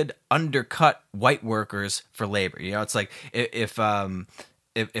they could undercut white workers for labor. You know, it's like if a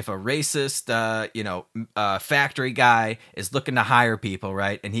racist, factory guy is looking to hire people,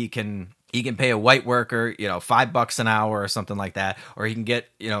 right, and he can pay a white worker, $5 an hour or something like that, or he can get,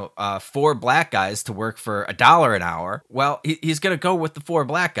 4 black guys to work for $1 an hour. Well, he's going to go with the 4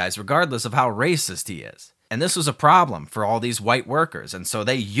 black guys, regardless of how racist he is. And this was a problem for all these white workers. And so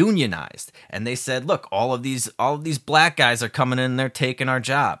they unionized and they said, look, all of these black guys are coming in and they're taking our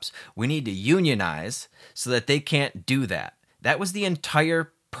jobs. We need to unionize so that they can't do that. That was the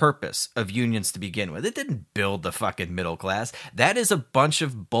entire purpose of unions to begin with. It didn't build the fucking middle class. That is a bunch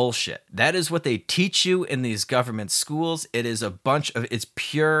of bullshit. That is what they teach you in these government schools. It's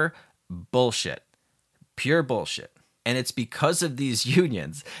pure bullshit. Pure bullshit. And it's because of these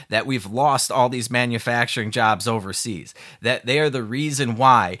unions that we've lost all these manufacturing jobs overseas. That they are the reason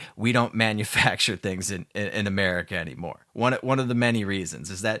why we don't manufacture things in America anymore. One of the many reasons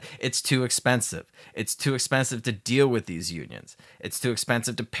is that it's too expensive. It's too expensive to deal with these unions. It's too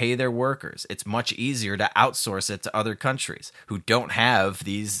expensive to pay their workers. It's much easier to outsource it to other countries who don't have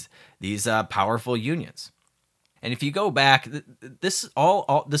these powerful unions. And if you go back, this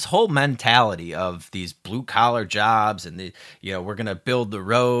whole mentality of these blue collar jobs and we're going to build the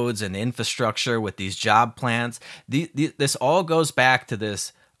roads and the infrastructure with these job plans, this all goes back to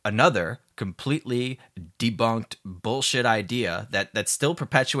this another completely debunked bullshit idea that still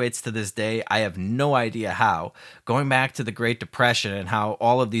perpetuates to this day. I have no idea how. Going back to the Great Depression and how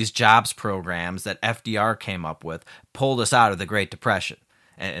all of these jobs programs that FDR came up with pulled us out of the Great Depression.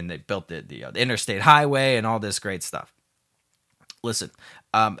 And they built the interstate highway and all this great stuff. Listen,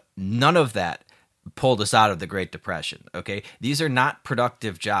 none of that pulled us out of the Great Depression, okay? These are not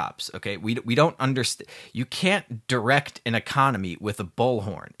productive jobs, okay? We don't understand. You can't direct an economy with a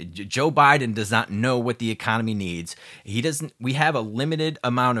bullhorn. Joe Biden does not know what the economy needs. He doesn't. We have a limited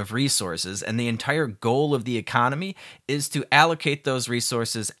amount of resources, and the entire goal of the economy is to allocate those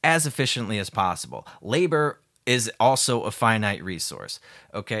resources as efficiently as possible. Labor is also a finite resource,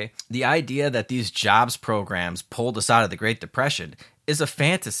 okay? The idea that these jobs programs pulled us out of the Great Depression is a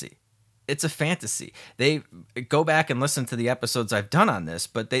fantasy. It's a fantasy. They go back and listen to the episodes I've done on this,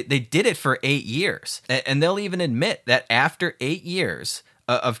 but they did it for 8 years. And they'll even admit that after 8 years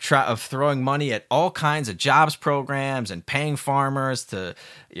of throwing money at all kinds of jobs programs and paying farmers to,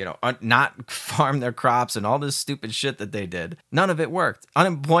 not farm their crops and all this stupid shit that they did, none of it worked.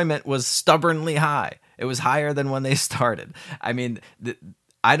 Unemployment was stubbornly high. It was higher than when they started. I mean,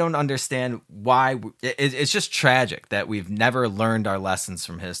 I don't understand why. It's just tragic that we've never learned our lessons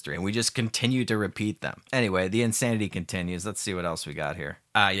from history and we just continue to repeat them. Anyway, the insanity continues. Let's see what else we got here.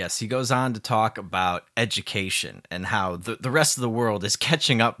 Yes, he goes on to talk about education and how the rest of the world is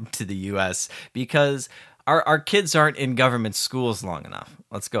catching up to the U.S. because our kids aren't in government schools long enough.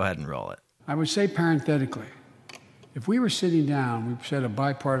 Let's go ahead and roll it. I would say parenthetically, if we were sitting down, we set a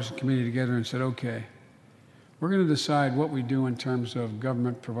bipartisan committee together and said, okay, we're going to decide what we do in terms of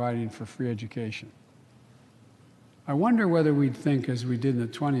government providing for free education. I wonder whether we'd think, as we did in the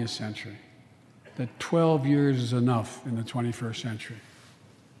 20th century, that 12 years is enough in the 21st century.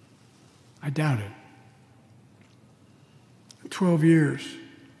 I doubt it. 12 years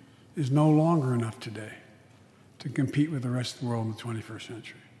is no longer enough today to compete with the rest of the world in the 21st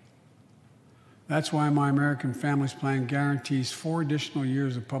century. That's why my American Families Plan guarantees 4 additional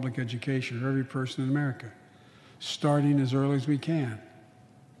years of public education for every person in America, starting as early as we can.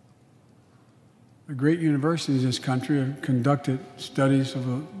 The great universities in this country have conducted studies of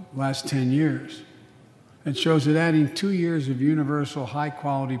the last 10 years. that shows that adding 2 years of universal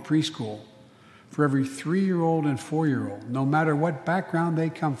high-quality preschool for every 3-year-old and 4-year-old, no matter what background they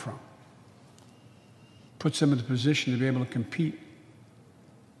come from, puts them in a position to be able to compete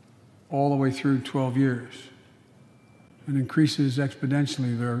all the way through 12 years and increases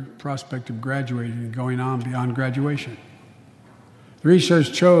exponentially their prospect of graduating and going on beyond graduation. The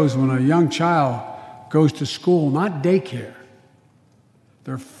research shows when a young child goes to school, not daycare,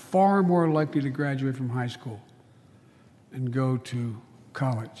 they're far more likely to graduate from high school and go to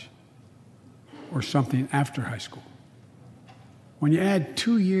college or something after high school. When you add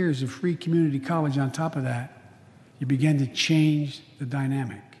 2 years of free community college on top of that, you begin to change the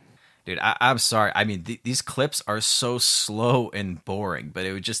dynamic. Dude, I'm sorry. I mean, these clips are so slow and boring, but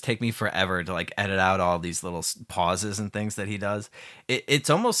it would just take me forever to like edit out all these little pauses and things that he does. It's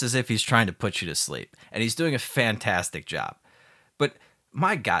almost as if he's trying to put you to sleep, and he's doing a fantastic job. But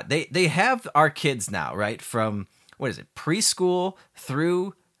my God, they have our kids now, right? From, what is it, preschool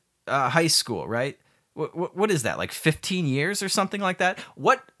through high school, right? What is that, like 15 years or something like that?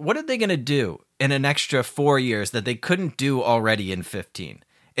 What are they going to do in an extra 4 years that they couldn't do already in 15?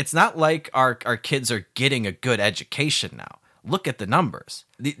 It's not like our kids are getting a good education now. Look at the numbers.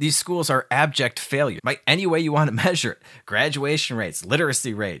 These schools are abject failure by any way you want to measure it. Graduation rates,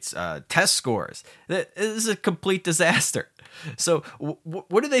 literacy rates, test scores. This is a complete disaster. So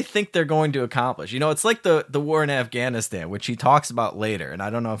what do they think they're going to accomplish? You know, it's like the war in Afghanistan, which he talks about later, and I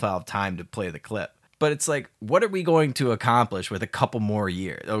don't know if I'll have time to play the clip. But it's like, what are we going to accomplish with a couple more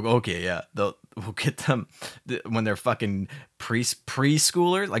years? Okay, yeah, we'll get them when they're fucking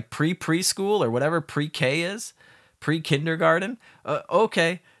preschoolers, like preschool or whatever pre-K is, pre-kindergarten.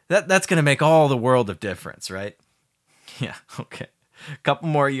 Okay, that's going to make all the world of difference, right? Yeah, okay. A couple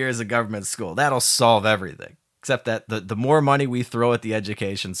more years of government school, that'll solve everything. Except that the more money we throw at the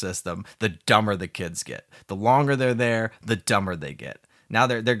education system, the dumber the kids get. The longer they're there, the dumber they get. Now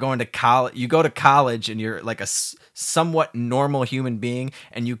they're going to college. You go to college and you're like a somewhat normal human being,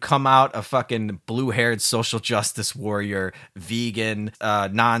 and you come out a fucking blue-haired social justice warrior, vegan,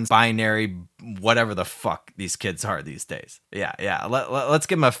 non-binary, whatever the fuck these kids are these days. Yeah. Let's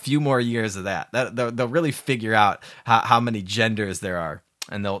give them a few more years of that. They'll really figure out how many genders there are.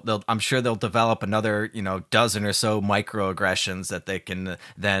 And I'm sure they'll develop another, dozen or so microaggressions that they can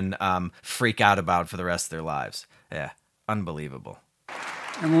then freak out about for the rest of their lives. Yeah, unbelievable.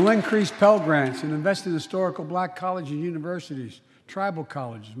 And we'll increase Pell Grants and invest in historical black colleges and universities, tribal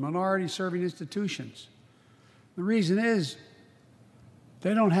colleges, minority-serving institutions. The reason is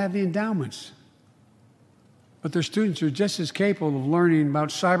they don't have the endowments. But their students are just as capable of learning about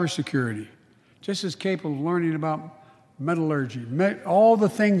cybersecurity, just as capable of learning about metallurgy, all the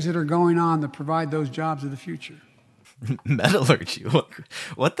things that are going on that provide those jobs of the future. Metallurgy?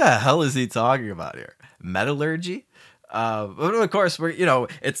 What the hell is he talking about here? Metallurgy? But of course,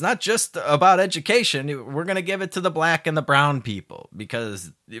 it's not just about education. We're going to give it to the black and the brown people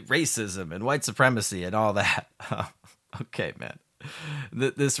because racism and white supremacy and all that. Okay, man.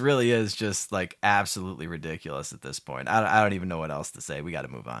 This really is just like absolutely ridiculous at this point. I don't even know what else to say. We got to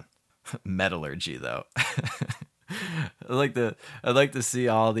move on. Metallurgy, though. I'd like to see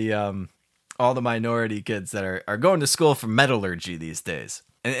all the minority kids that are going to school for metallurgy these days.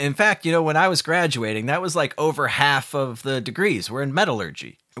 In fact, when I was graduating, that was like over half of the degrees were in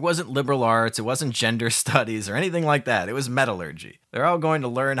metallurgy. It wasn't liberal arts, it wasn't gender studies or anything like that. It was metallurgy. They're all going to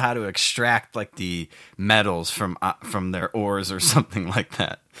learn how to extract like the metals from their ores or something like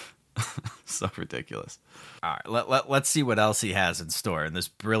that. So ridiculous. All right, let's see what else he has in store in this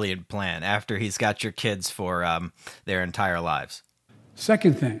brilliant plan after he's got your kids for their entire lives.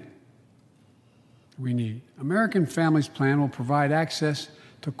 Second thing we need, American Families Plan will provide access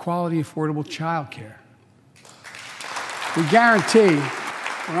to quality, affordable child care. We guarantee,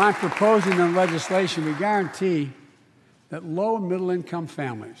 when I'm proposing the legislation, we guarantee that low and middle income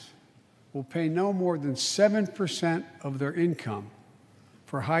families will pay no more than 7% of their income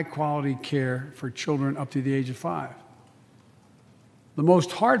for high quality care for children up to the age of 5. The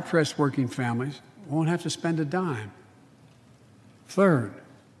most hard-pressed working families won't have to spend a dime. Third,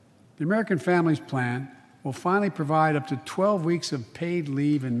 the American Families Plan will finally provide up to 12 weeks of paid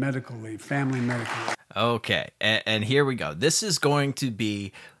leave and medical leave, family medical leave. Okay, and here we go. This is going to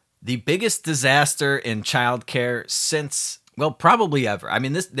be the biggest disaster in childcare since, well, probably ever. I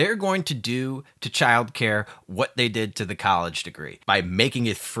mean, they're going to do to childcare what they did to the college degree by making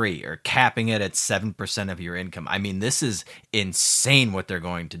it free or capping it at 7% of your income. I mean, this is insane what they're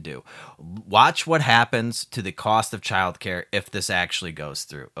going to do. Watch what happens to the cost of childcare if this actually goes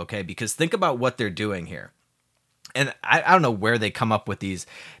through, okay? Because think about what they're doing here. And I don't know where they come up with these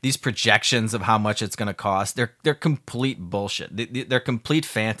projections of how much it's going to cost. They're complete bullshit. They're complete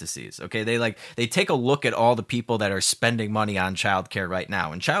fantasies. Okay, they take a look at all the people that are spending money on childcare right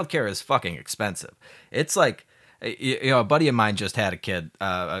now, and childcare is fucking expensive. It's like, a buddy of mine just had a kid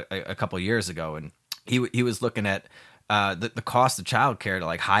a couple of years ago, and he was looking at the cost of childcare to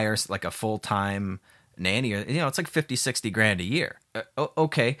like hire like a full-time nanny. It's like 50, 60 grand a year.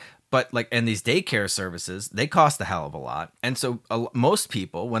 Okay. But like, and these daycare services, they cost a hell of a lot. And so most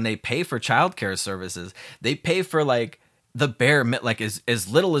people, when they pay for childcare services, they pay for like the bare, like as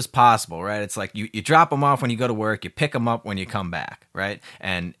little as possible, right? It's like you drop them off when you go to work, you pick them up when you come back, right?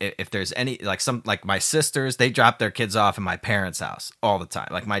 And if there's any, like my sisters, they drop their kids off in my parents' house all the time.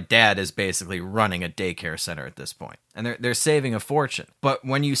 Like my dad is basically running a daycare center at this point, and they're saving a fortune. But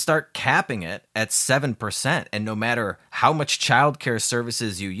when you start capping it at 7%, and no matter how much childcare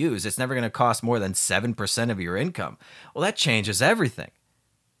services you use, it's never going to cost more than 7% of your income. Well, that changes everything.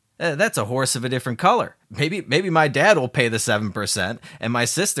 That's a horse of a different color. Maybe my dad will pay the 7%, and my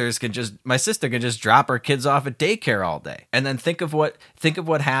sister can just drop her kids off at daycare all day. And then think of what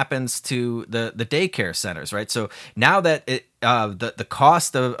happens to the daycare centers, right? So now that the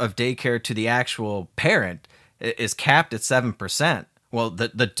cost of daycare to the actual parent is capped at 7%, well,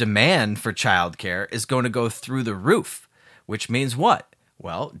 the demand for childcare is going to go through the roof, which means what?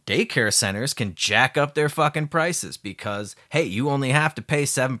 Well, daycare centers can jack up their fucking prices because, hey, you only have to pay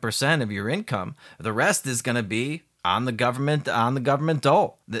 7% of your income. The rest is going to be on the government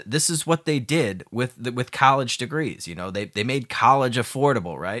dole. This is what they did with college degrees. They made college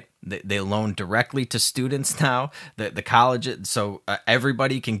affordable, right? They loan directly to students now. The college, so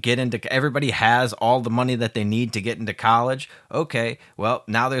everybody can get into. Everybody has all the money that they need to get into college. Okay, well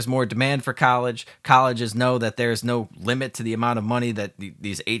now there's more demand for college. Colleges know that there's no limit to the amount of money that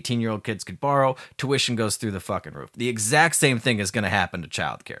these 18-year-old kids could borrow. Tuition goes through the fucking roof. The exact same thing is going to happen to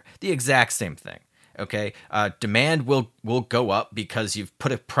childcare. The exact same thing. Okay, demand will go up because you've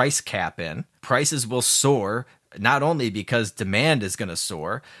put a price cap in. Prices will soar, not only because demand is going to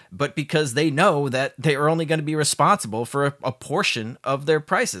soar, but because they know that they are only going to be responsible for a portion of their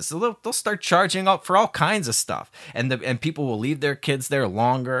prices. So they'll start charging up for all kinds of stuff, and people will leave their kids there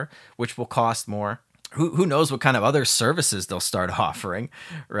longer, which will cost more. Who knows what kind of other services they'll start offering,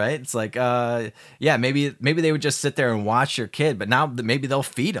 right? It's like, maybe they would just sit there and watch your kid, but now maybe they'll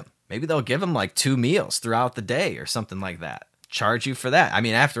feed them. Maybe they'll give them like 2 meals throughout the day or something like that. Charge you for that. I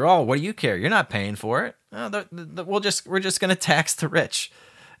mean, after all, what do you care? You're not paying for it. We're just going to tax the rich.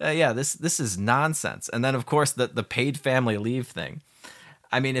 This is nonsense. And then of course the paid family leave thing.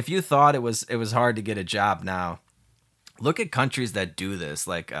 I mean, if you thought it was hard to get a job now, look at countries that do this,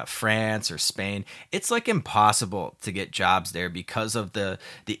 like France or Spain. It's like impossible to get jobs there because of the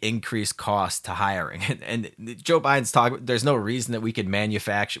increased cost to hiring. And Joe Biden's talking, there's no reason that we can't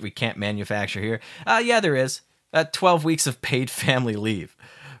manufacture here. Yeah, there is. 12 weeks of paid family leave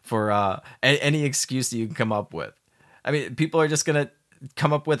for any excuse that you can come up with. I mean, people are just going to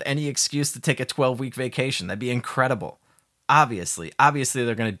come up with any excuse to take a 12-week vacation. That'd be incredible. Obviously,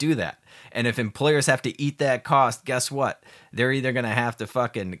 they're going to do that. And if employers have to eat that cost, guess what? They're either going to have to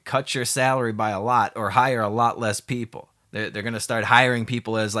fucking cut your salary by a lot or hire a lot less people. They're going to start hiring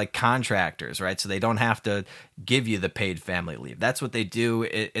people as like contractors, right? So they don't have to give you the paid family leave. That's what they do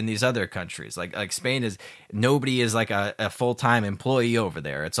in these other countries. Like Spain is, nobody is like a full-time employee over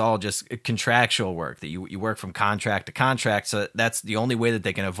there. It's all just contractual work that you work from contract to contract. So that's the only way that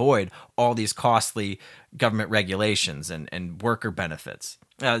they can avoid all these costly government regulations and worker benefits.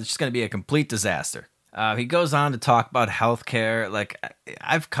 It's just going to be a complete disaster. He goes on to talk about healthcare. Like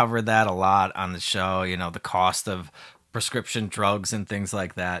I've covered that a lot on the show, the cost of prescription drugs and things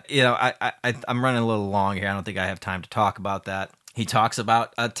like that. I'm running a little long here. I don't think I have time to talk about that. He talks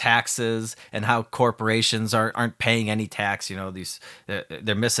about taxes and how corporations aren't paying any tax.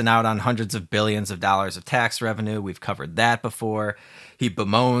 They're missing out on hundreds of billions of dollars of tax revenue. We've covered that before. He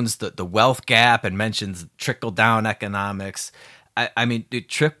bemoans the wealth gap and mentions trickle-down economics. I mean, dude,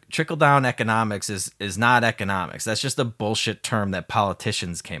 trickle-down economics is not economics. That's just a bullshit term that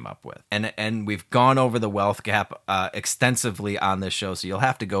politicians came up with. And we've gone over the wealth gap extensively on this show, so you'll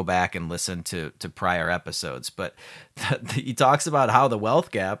have to go back and listen to prior episodes. But he talks about how the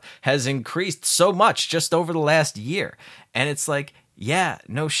wealth gap has increased so much just over the last year. And it's like, yeah,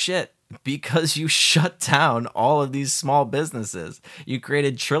 no shit. Because you shut down all of these small businesses. You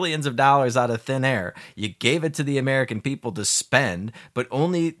created trillions of dollars out of thin air. You gave it to the American people to spend, but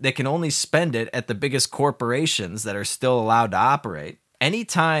they can only spend it at the biggest corporations that are still allowed to operate.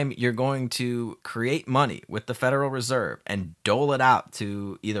 anytime you're going to create money with the Federal Reserve and dole it out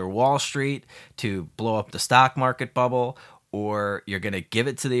to either Wall Street to blow up the stock market bubble, or you're going to give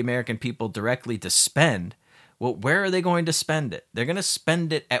it to the American people directly to spend, well, where are they going to spend it? They're going to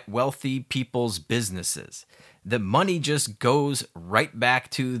spend it at wealthy people's businesses. The money just goes right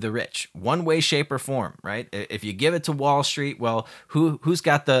back to the rich, one way, shape, or form, right? If you give it to Wall Street, well, who's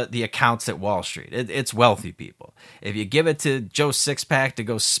got the accounts at Wall Street? It's wealthy people. If you give it to Joe Sixpack to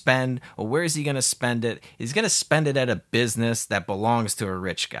go spend, well, where is he going to spend it? He's going to spend it at a business that belongs to a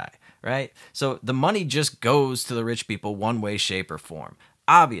rich guy, right? So the money just goes to the rich people, one way, shape, or form.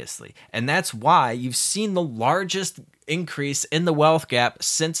 Obviously. And that's why you've seen the largest increase in the wealth gap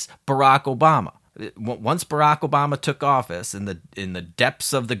since Barack Obama. Once Barack Obama took office in the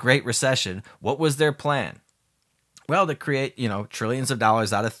depths of the Great Recession, what was their plan? Well, to create, trillions of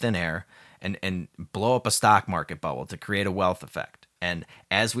dollars out of thin air and blow up a stock market bubble to create a wealth effect. And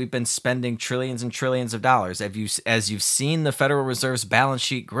as we've been spending trillions and trillions of dollars, as you've seen the Federal Reserve's balance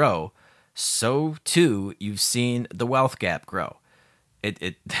sheet grow, so too you've seen the wealth gap grow.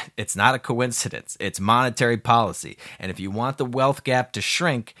 It's not a coincidence. It's monetary policy. And if you want the wealth gap to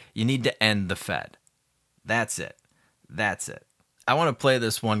shrink, you need to end the Fed. That's it. I want to play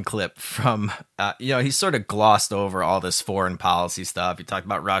this one clip from, he sort of glossed over all this foreign policy stuff. He talked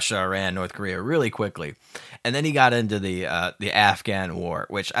about Russia, Iran, North Korea really quickly. And then he got into the Afghan war,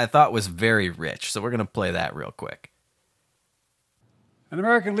 which I thought was very rich. So we're going to play that real quick. And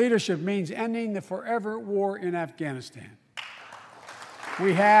American leadership means ending the forever war in Afghanistan.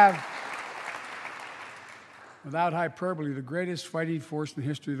 We have, without hyperbole, the greatest fighting force in the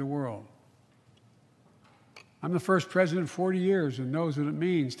history of the world. I'm the first president in 40 years who knows what it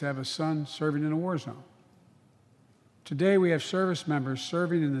means to have a son serving in a war zone. Today, we have service members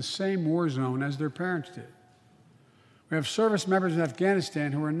serving in the same war zone as their parents did. We have service members in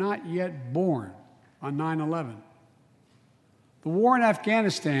Afghanistan who are not yet born on 9/11. The war in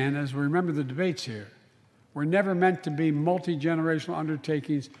Afghanistan, as we remember the debates here, were never meant to be multi-generational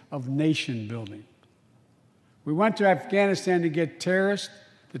undertakings of nation building. We went to Afghanistan to get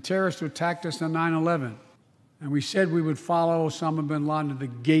the terrorists who attacked us on 9/11. And we said we would follow Osama bin Laden to the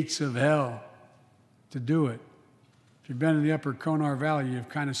gates of hell to do it. If you've been in the upper Konar Valley, you've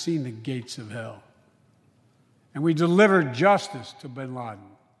kind of seen the gates of hell. And we delivered justice to bin Laden.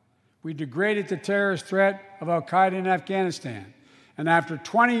 We degraded the terrorist threat of al-Qaeda in Afghanistan. And after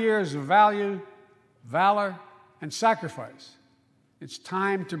 20 years of valor, and sacrifice, it's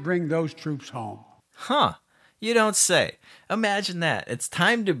time to bring those troops home. Huh. You don't say. Imagine that. It's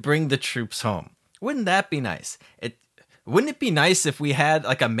time to bring the troops home. Wouldn't that be nice? Wouldn't it be nice if we had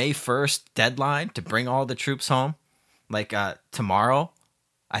like a May 1st deadline to bring all the troops home? Like tomorrow?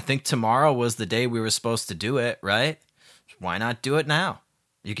 I think tomorrow was the day we were supposed to do it, right? Why not do it now?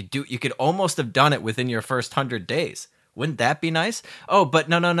 You could almost have done it within your first 100 days. Wouldn't that be nice? Oh, but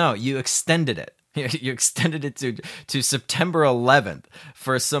no. You extended it. You extended it to September 11th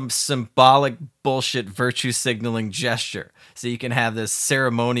for some symbolic bullshit virtue signaling gesture, so you can have this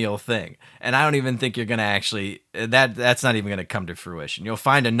ceremonial thing. And I don't even think you're going to actually, that's not even going to come to fruition. You'll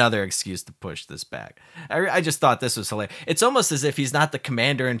find another excuse to push this back. I just thought this was hilarious. It's almost as if he's not the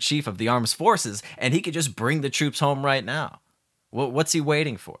commander-in-chief of the armed forces, and he could just bring the troops home right now. What's he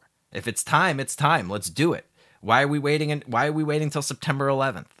waiting for? If it's time, it's time. Let's do it. Why are we waiting until September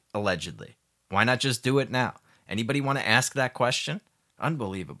 11th, allegedly? Why not just do it now? Anybody want to ask that question?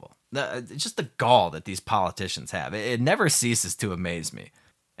 Unbelievable. Just the gall that these politicians have. It never ceases to amaze me.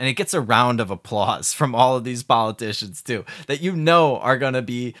 And it gets a round of applause from all of these politicians, too, that are going to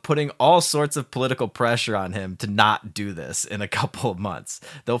be putting all sorts of political pressure on him to not do this in a couple of months.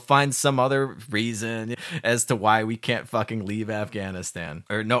 They'll find some other reason as to why we can't fucking leave Afghanistan.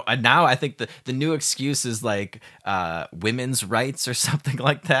 Or no, now I think the new excuse is like women's rights or something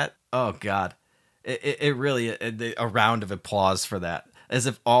like that. Oh, God. It really, a round of applause for that. As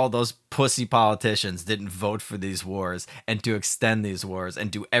if all those pussy politicians didn't vote for these wars and to extend these wars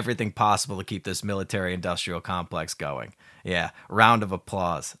and do everything possible to keep this military-industrial complex going. Yeah, round of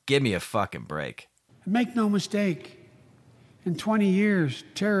applause. Give me a fucking break. Make no mistake, in 20 years,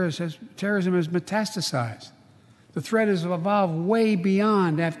 terrorism has metastasized. The threat has evolved way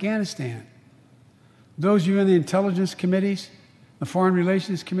beyond Afghanistan. Those of you in the intelligence committees, the foreign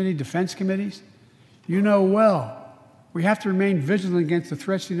relations committee, defense committees, you know well, we have to remain vigilant against the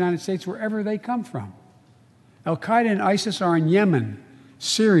threats to the United States wherever they come from. Al-Qaeda and ISIS are in Yemen,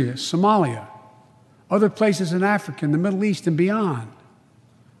 Syria, Somalia, other places in Africa, in the Middle East, and beyond.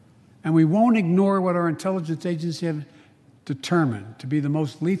 And we won't ignore what our intelligence agencies have determined to be the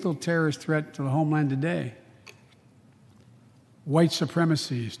most lethal terrorist threat to the homeland today. white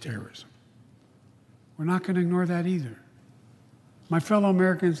supremacy is terrorism. We're not going to ignore that either. My fellow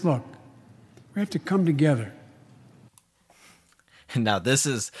Americans, look, we have to come together. Now, this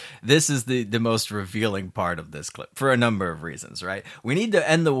is the most revealing part of this clip for a number of reasons, right? We need to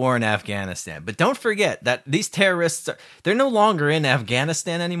end the war in Afghanistan, but don't forget that these terrorists, they're no longer in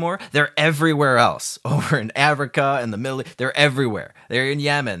Afghanistan anymore. They're everywhere else, over in Africa and the Middle East. They're everywhere. They're in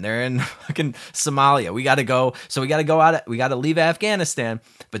Yemen. They're in fucking Somalia. We got to go. So we got to go out. We got to leave Afghanistan,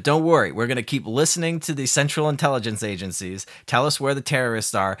 but don't worry. We're going to keep listening to the Central Intelligence Agencies tell us where the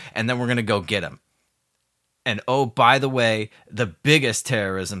terrorists are, and then we're going to go get them. And oh, by the way, the biggest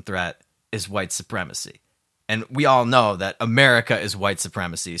terrorism threat is white supremacy. And we all know that America is white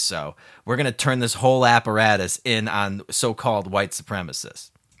supremacy, so we're going to turn this whole apparatus in on so-called white supremacists.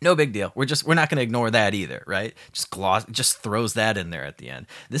 No big deal. We're not going to ignore that either, right? Just throws that in there at the end.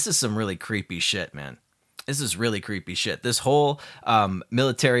 This is some really creepy shit, man. This is really creepy shit. This whole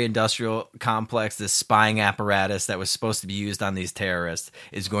military-industrial complex, this spying apparatus that was supposed to be used on these terrorists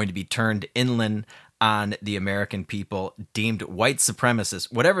is going to be turned inland on the American people, deemed white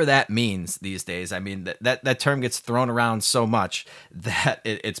supremacists, whatever that means these days. I mean, that term gets thrown around so much that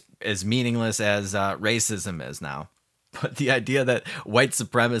it's as meaningless as racism is now. But the idea that white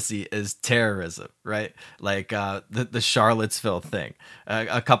supremacy is terrorism, right? Like the Charlottesville thing,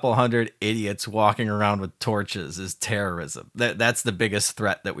 a couple hundred idiots walking around with torches is terrorism. That's the biggest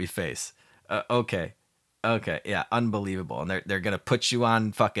threat that we face. Okay, yeah, unbelievable. And they're going to put you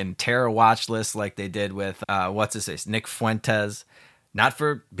on fucking terror watch lists like they did with, Nick Fuentes. Not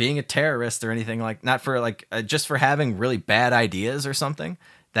for being a terrorist or anything not for just for having really bad ideas or something.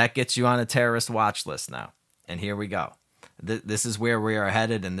 That gets you on a terrorist watch list now. And here we go. This is where we are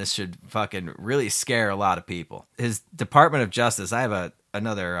headed, and this should fucking really scare a lot of people. His Department of Justice, I have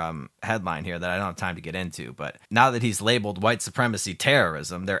another headline here that I don't have time to get into, but now that he's labeled white supremacy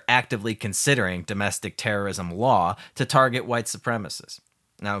terrorism, they're actively considering domestic terrorism law to target white supremacists.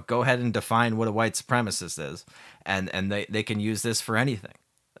 Now, go ahead and define what a white supremacist is, and they can use this for anything.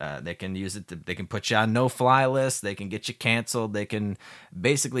 They can use it. They can put you on no-fly lists. They can get you canceled. They can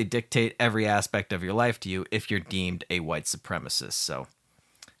basically dictate every aspect of your life to you if you're deemed a white supremacist. So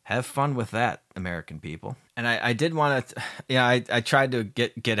have fun with that, American people. And I did want to, I tried to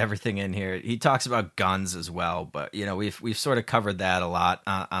get everything in here. He talks about guns as well, but we've sort of covered that a lot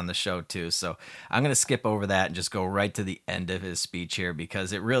on the show too. So I'm going to skip over that and just go right to the end of his speech here,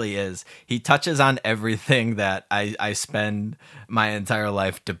 because it really is. He touches on everything that I spend my entire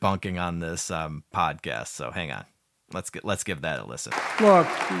life debunking on this podcast. So hang on, let's give that a listen. Look,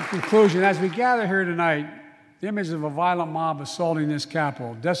 in conclusion, as we gather here tonight, the image of a violent mob assaulting this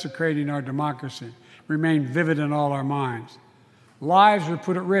Capitol, desecrating our democracy, remain vivid in all our minds. Lives were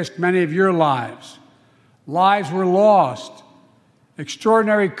put at risk, many of your lives. Lives were lost.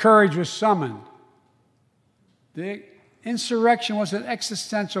 Extraordinary courage was summoned. The insurrection was an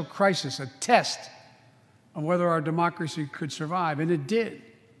existential crisis, a test of whether our democracy could survive, and it did.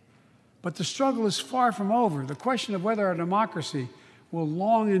 But the struggle is far from over. The question of whether our democracy will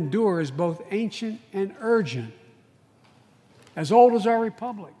long endure is both ancient and urgent. As old as our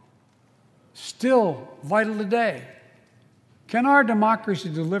republic, still vital today. Can our democracy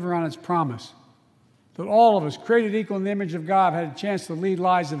deliver on its promise that all of us, created equal in the image of God, had a chance to lead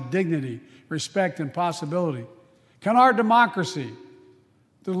lives of dignity, respect, and possibility? Can our democracy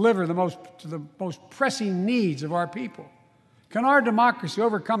deliver the most pressing needs of our people? Can our democracy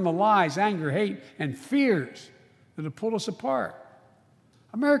overcome the lies, anger, hate, and fears that have pulled us apart?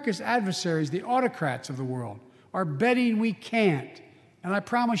 America's adversaries, the autocrats of the world, are betting we can't. And I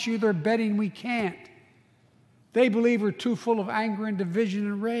promise you, they're betting we can't. They believe we're too full of anger and division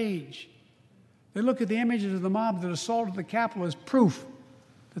and rage. They look at the images of the mob that assaulted the Capitol as proof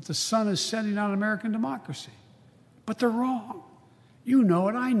that the sun is setting on American democracy. But they're wrong. You know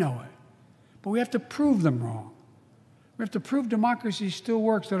it, I know it. But we have to prove them wrong. We have to prove democracy still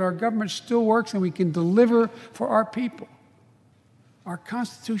works, that our government still works, and we can deliver for our people. Our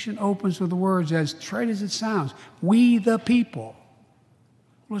Constitution opens with the words, as trite as it sounds, we the people.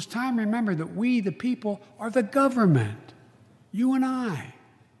 Well, it's time to remember that we the people are the government, you and I.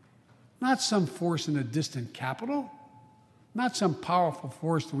 Not some force in a distant capital, not some powerful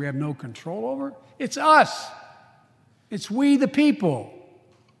force that we have no control over. It's us. It's we the people.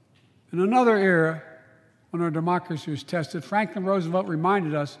 In another era, when our democracy was tested, Franklin Roosevelt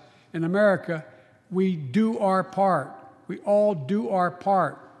reminded us, in America, we do our part. We all do our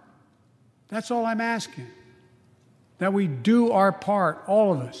part. That's all I'm asking. That we do our part,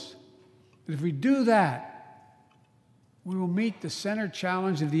 all of us. That if we do that, we will meet the center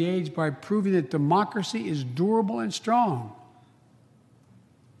challenge of the age by proving that democracy is durable and strong.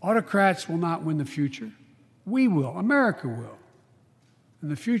 Autocrats will not win the future. We will. America will.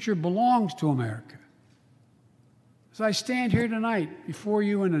 And the future belongs to America. As I stand here tonight before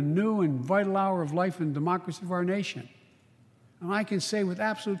you in a new and vital hour of life and democracy of our nation, and I can say with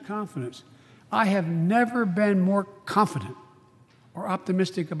absolute confidence, I have never been more confident or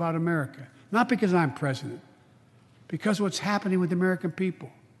optimistic about America. Not because I'm president, because of what's happening with the American people.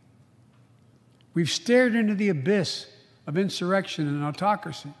 We've stared into the abyss of insurrection and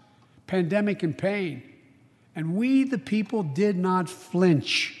autocracy, pandemic and pain, and we, the people, did not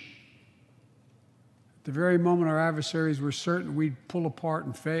flinch. At the very moment our adversaries were certain we'd pull apart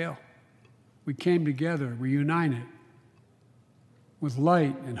and fail, we came together, we united. With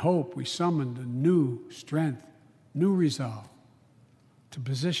light and hope, we summoned a new strength, new resolve to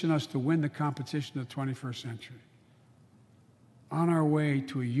position us to win the competition of the 21st century. On our way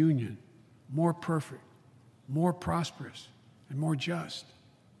to a union more perfect, more prosperous, and more just,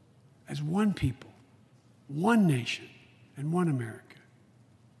 as one people, one nation, and one America.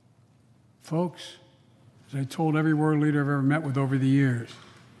 Folks, as I told every world leader I've ever met with over the years,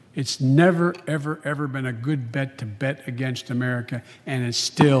 it's never, ever, ever been a good bet to bet against America, and it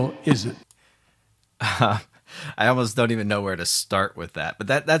still isn't. I almost don't even know where to start with that, but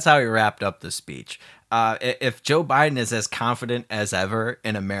that's how he wrapped up the speech. If Joe Biden is as confident as ever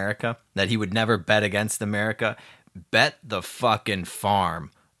in America, that he would never bet against America, bet the fucking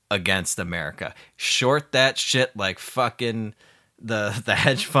farm against America. Short that shit like fucking the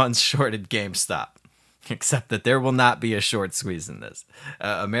hedge funds shorted GameStop. Except that there will not be a short squeeze in this.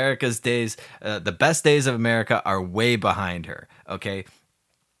 America's days, the best days of America are way behind her, okay?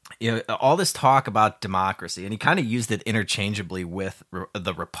 You know, all this talk about democracy, and he kind of used it interchangeably with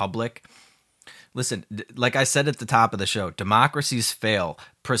the republic. Listen, like I said at the top of the show, democracies fail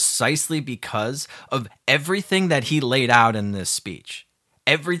precisely because of everything that he laid out in this speech.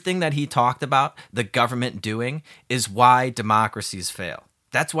 Everything that he talked about the government doing is why democracies fail.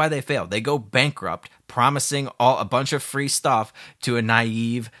 That's why they fail. They go bankrupt, promising a bunch of free stuff to a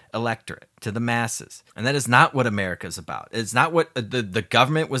naive electorate, to the masses. And that is not what America's about. It's not what the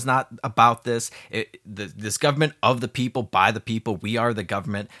government was not about this. This government of the people, by the people, we are the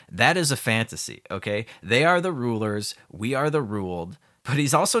government. That is a fantasy, okay? They are the rulers. We are the ruled. But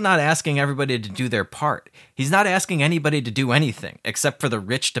he's also not asking everybody to do their part. He's not asking anybody to do anything except for the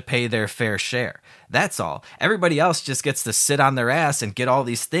rich to pay their fair share. That's all. Everybody else just gets to sit on their ass and get all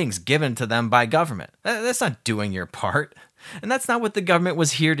these things given to them by government. That's not doing your part. And that's not what the government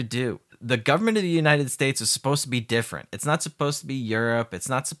was here to do. The government of the United States is supposed to be different. It's not supposed to be Europe. It's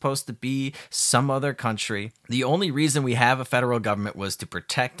not supposed to be some other country. The only reason we have a federal government was to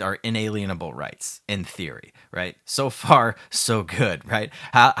protect our inalienable rights, in theory, right? So far, so good, right?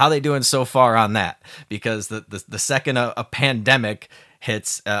 How they doing so far on that? Because the second a pandemic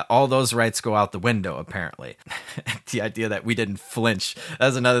hits, all those rights go out the window, apparently. The idea that we didn't flinch,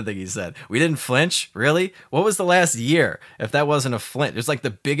 that's another thing he said. We didn't flinch? Really? What was the last year if that wasn't a flinch? It was like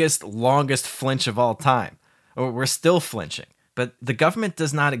the biggest, longest flinch of all time. We're still flinching. But the government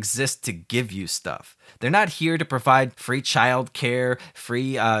does not exist to give you stuff. They're not here to provide free child care,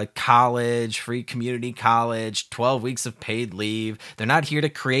 free college, free community college, 12 weeks of paid leave. They're not here to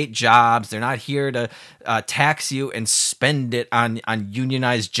create jobs. They're not here to tax you and spend it on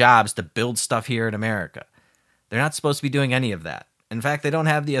unionized jobs to build stuff here in America. They're not supposed to be doing any of that. In fact, they don't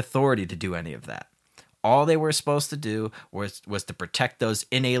have the authority to do any of that. All they were supposed to do was to protect those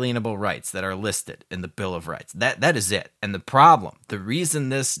inalienable rights that are listed in the Bill of Rights. That is it. And the problem, the reason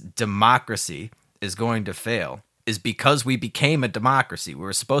this democracy is going to fail is because we became a democracy. We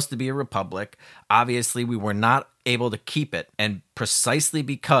were supposed to be a republic. Obviously, we were not able to keep it. And precisely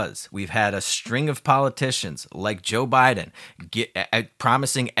because we've had a string of politicians like Joe Biden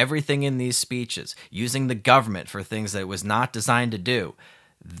promising everything in these speeches, using the government for things that it was not designed to do,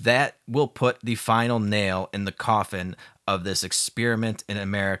 that will put the final nail in the coffin of this experiment in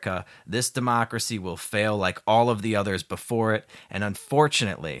America. This democracy will fail like all of the others before it. And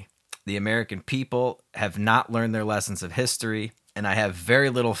unfortunately, the American people have not learned their lessons of history. And I have very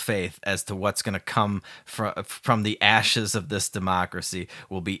little faith as to what's going to come from the ashes of this democracy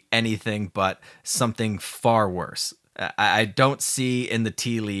will be anything but something far worse. I don't see in the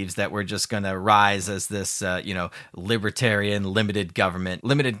tea leaves that we're just going to rise as this, libertarian, limited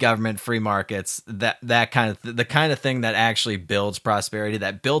government, free markets, that kind of the kind of thing that actually builds prosperity,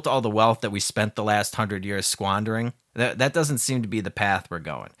 that built all the wealth that we spent the last 100 years squandering. That doesn't seem to be the path we're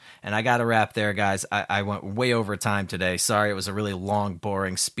going. And I got to wrap there, guys. I went way over time today. Sorry, it was a really long,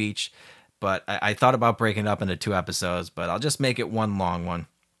 boring speech, but I thought about breaking it up into 2 episodes, but I'll just make it one long one.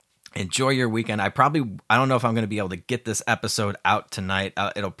 Enjoy your weekend. I don't know if I'm going to be able to get this episode out tonight.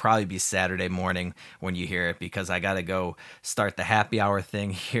 It'll probably be Saturday morning when you hear it, because I got to go start the happy hour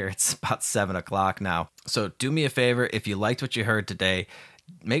thing here. It's about 7 o'clock now. So do me a favor. If you liked what you heard today,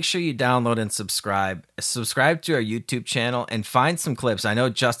 make sure you download and subscribe. Subscribe to our YouTube channel and find some clips. I know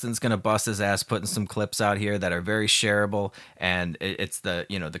Justin's going to bust his ass putting some clips out here that are very shareable, and it's the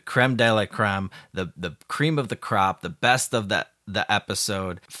creme de la creme, the cream of the crop, the best of the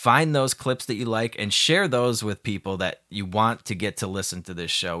episode. Find those clips that you like and share those with people that you want to get to listen to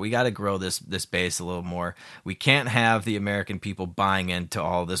this show. We got to grow this base a little more. We can't have the American people buying into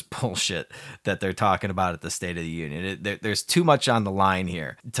all this bullshit that they're talking about at the State of the Union. There's too much on the line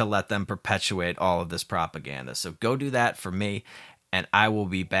here to let them perpetuate all of this propaganda. So go do that for me, and I will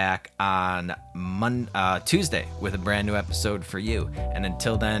be back on Tuesday with a brand new episode for you. And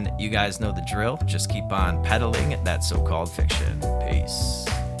until then, you guys know the drill. Just keep on peddling that so-called fiction. Peace.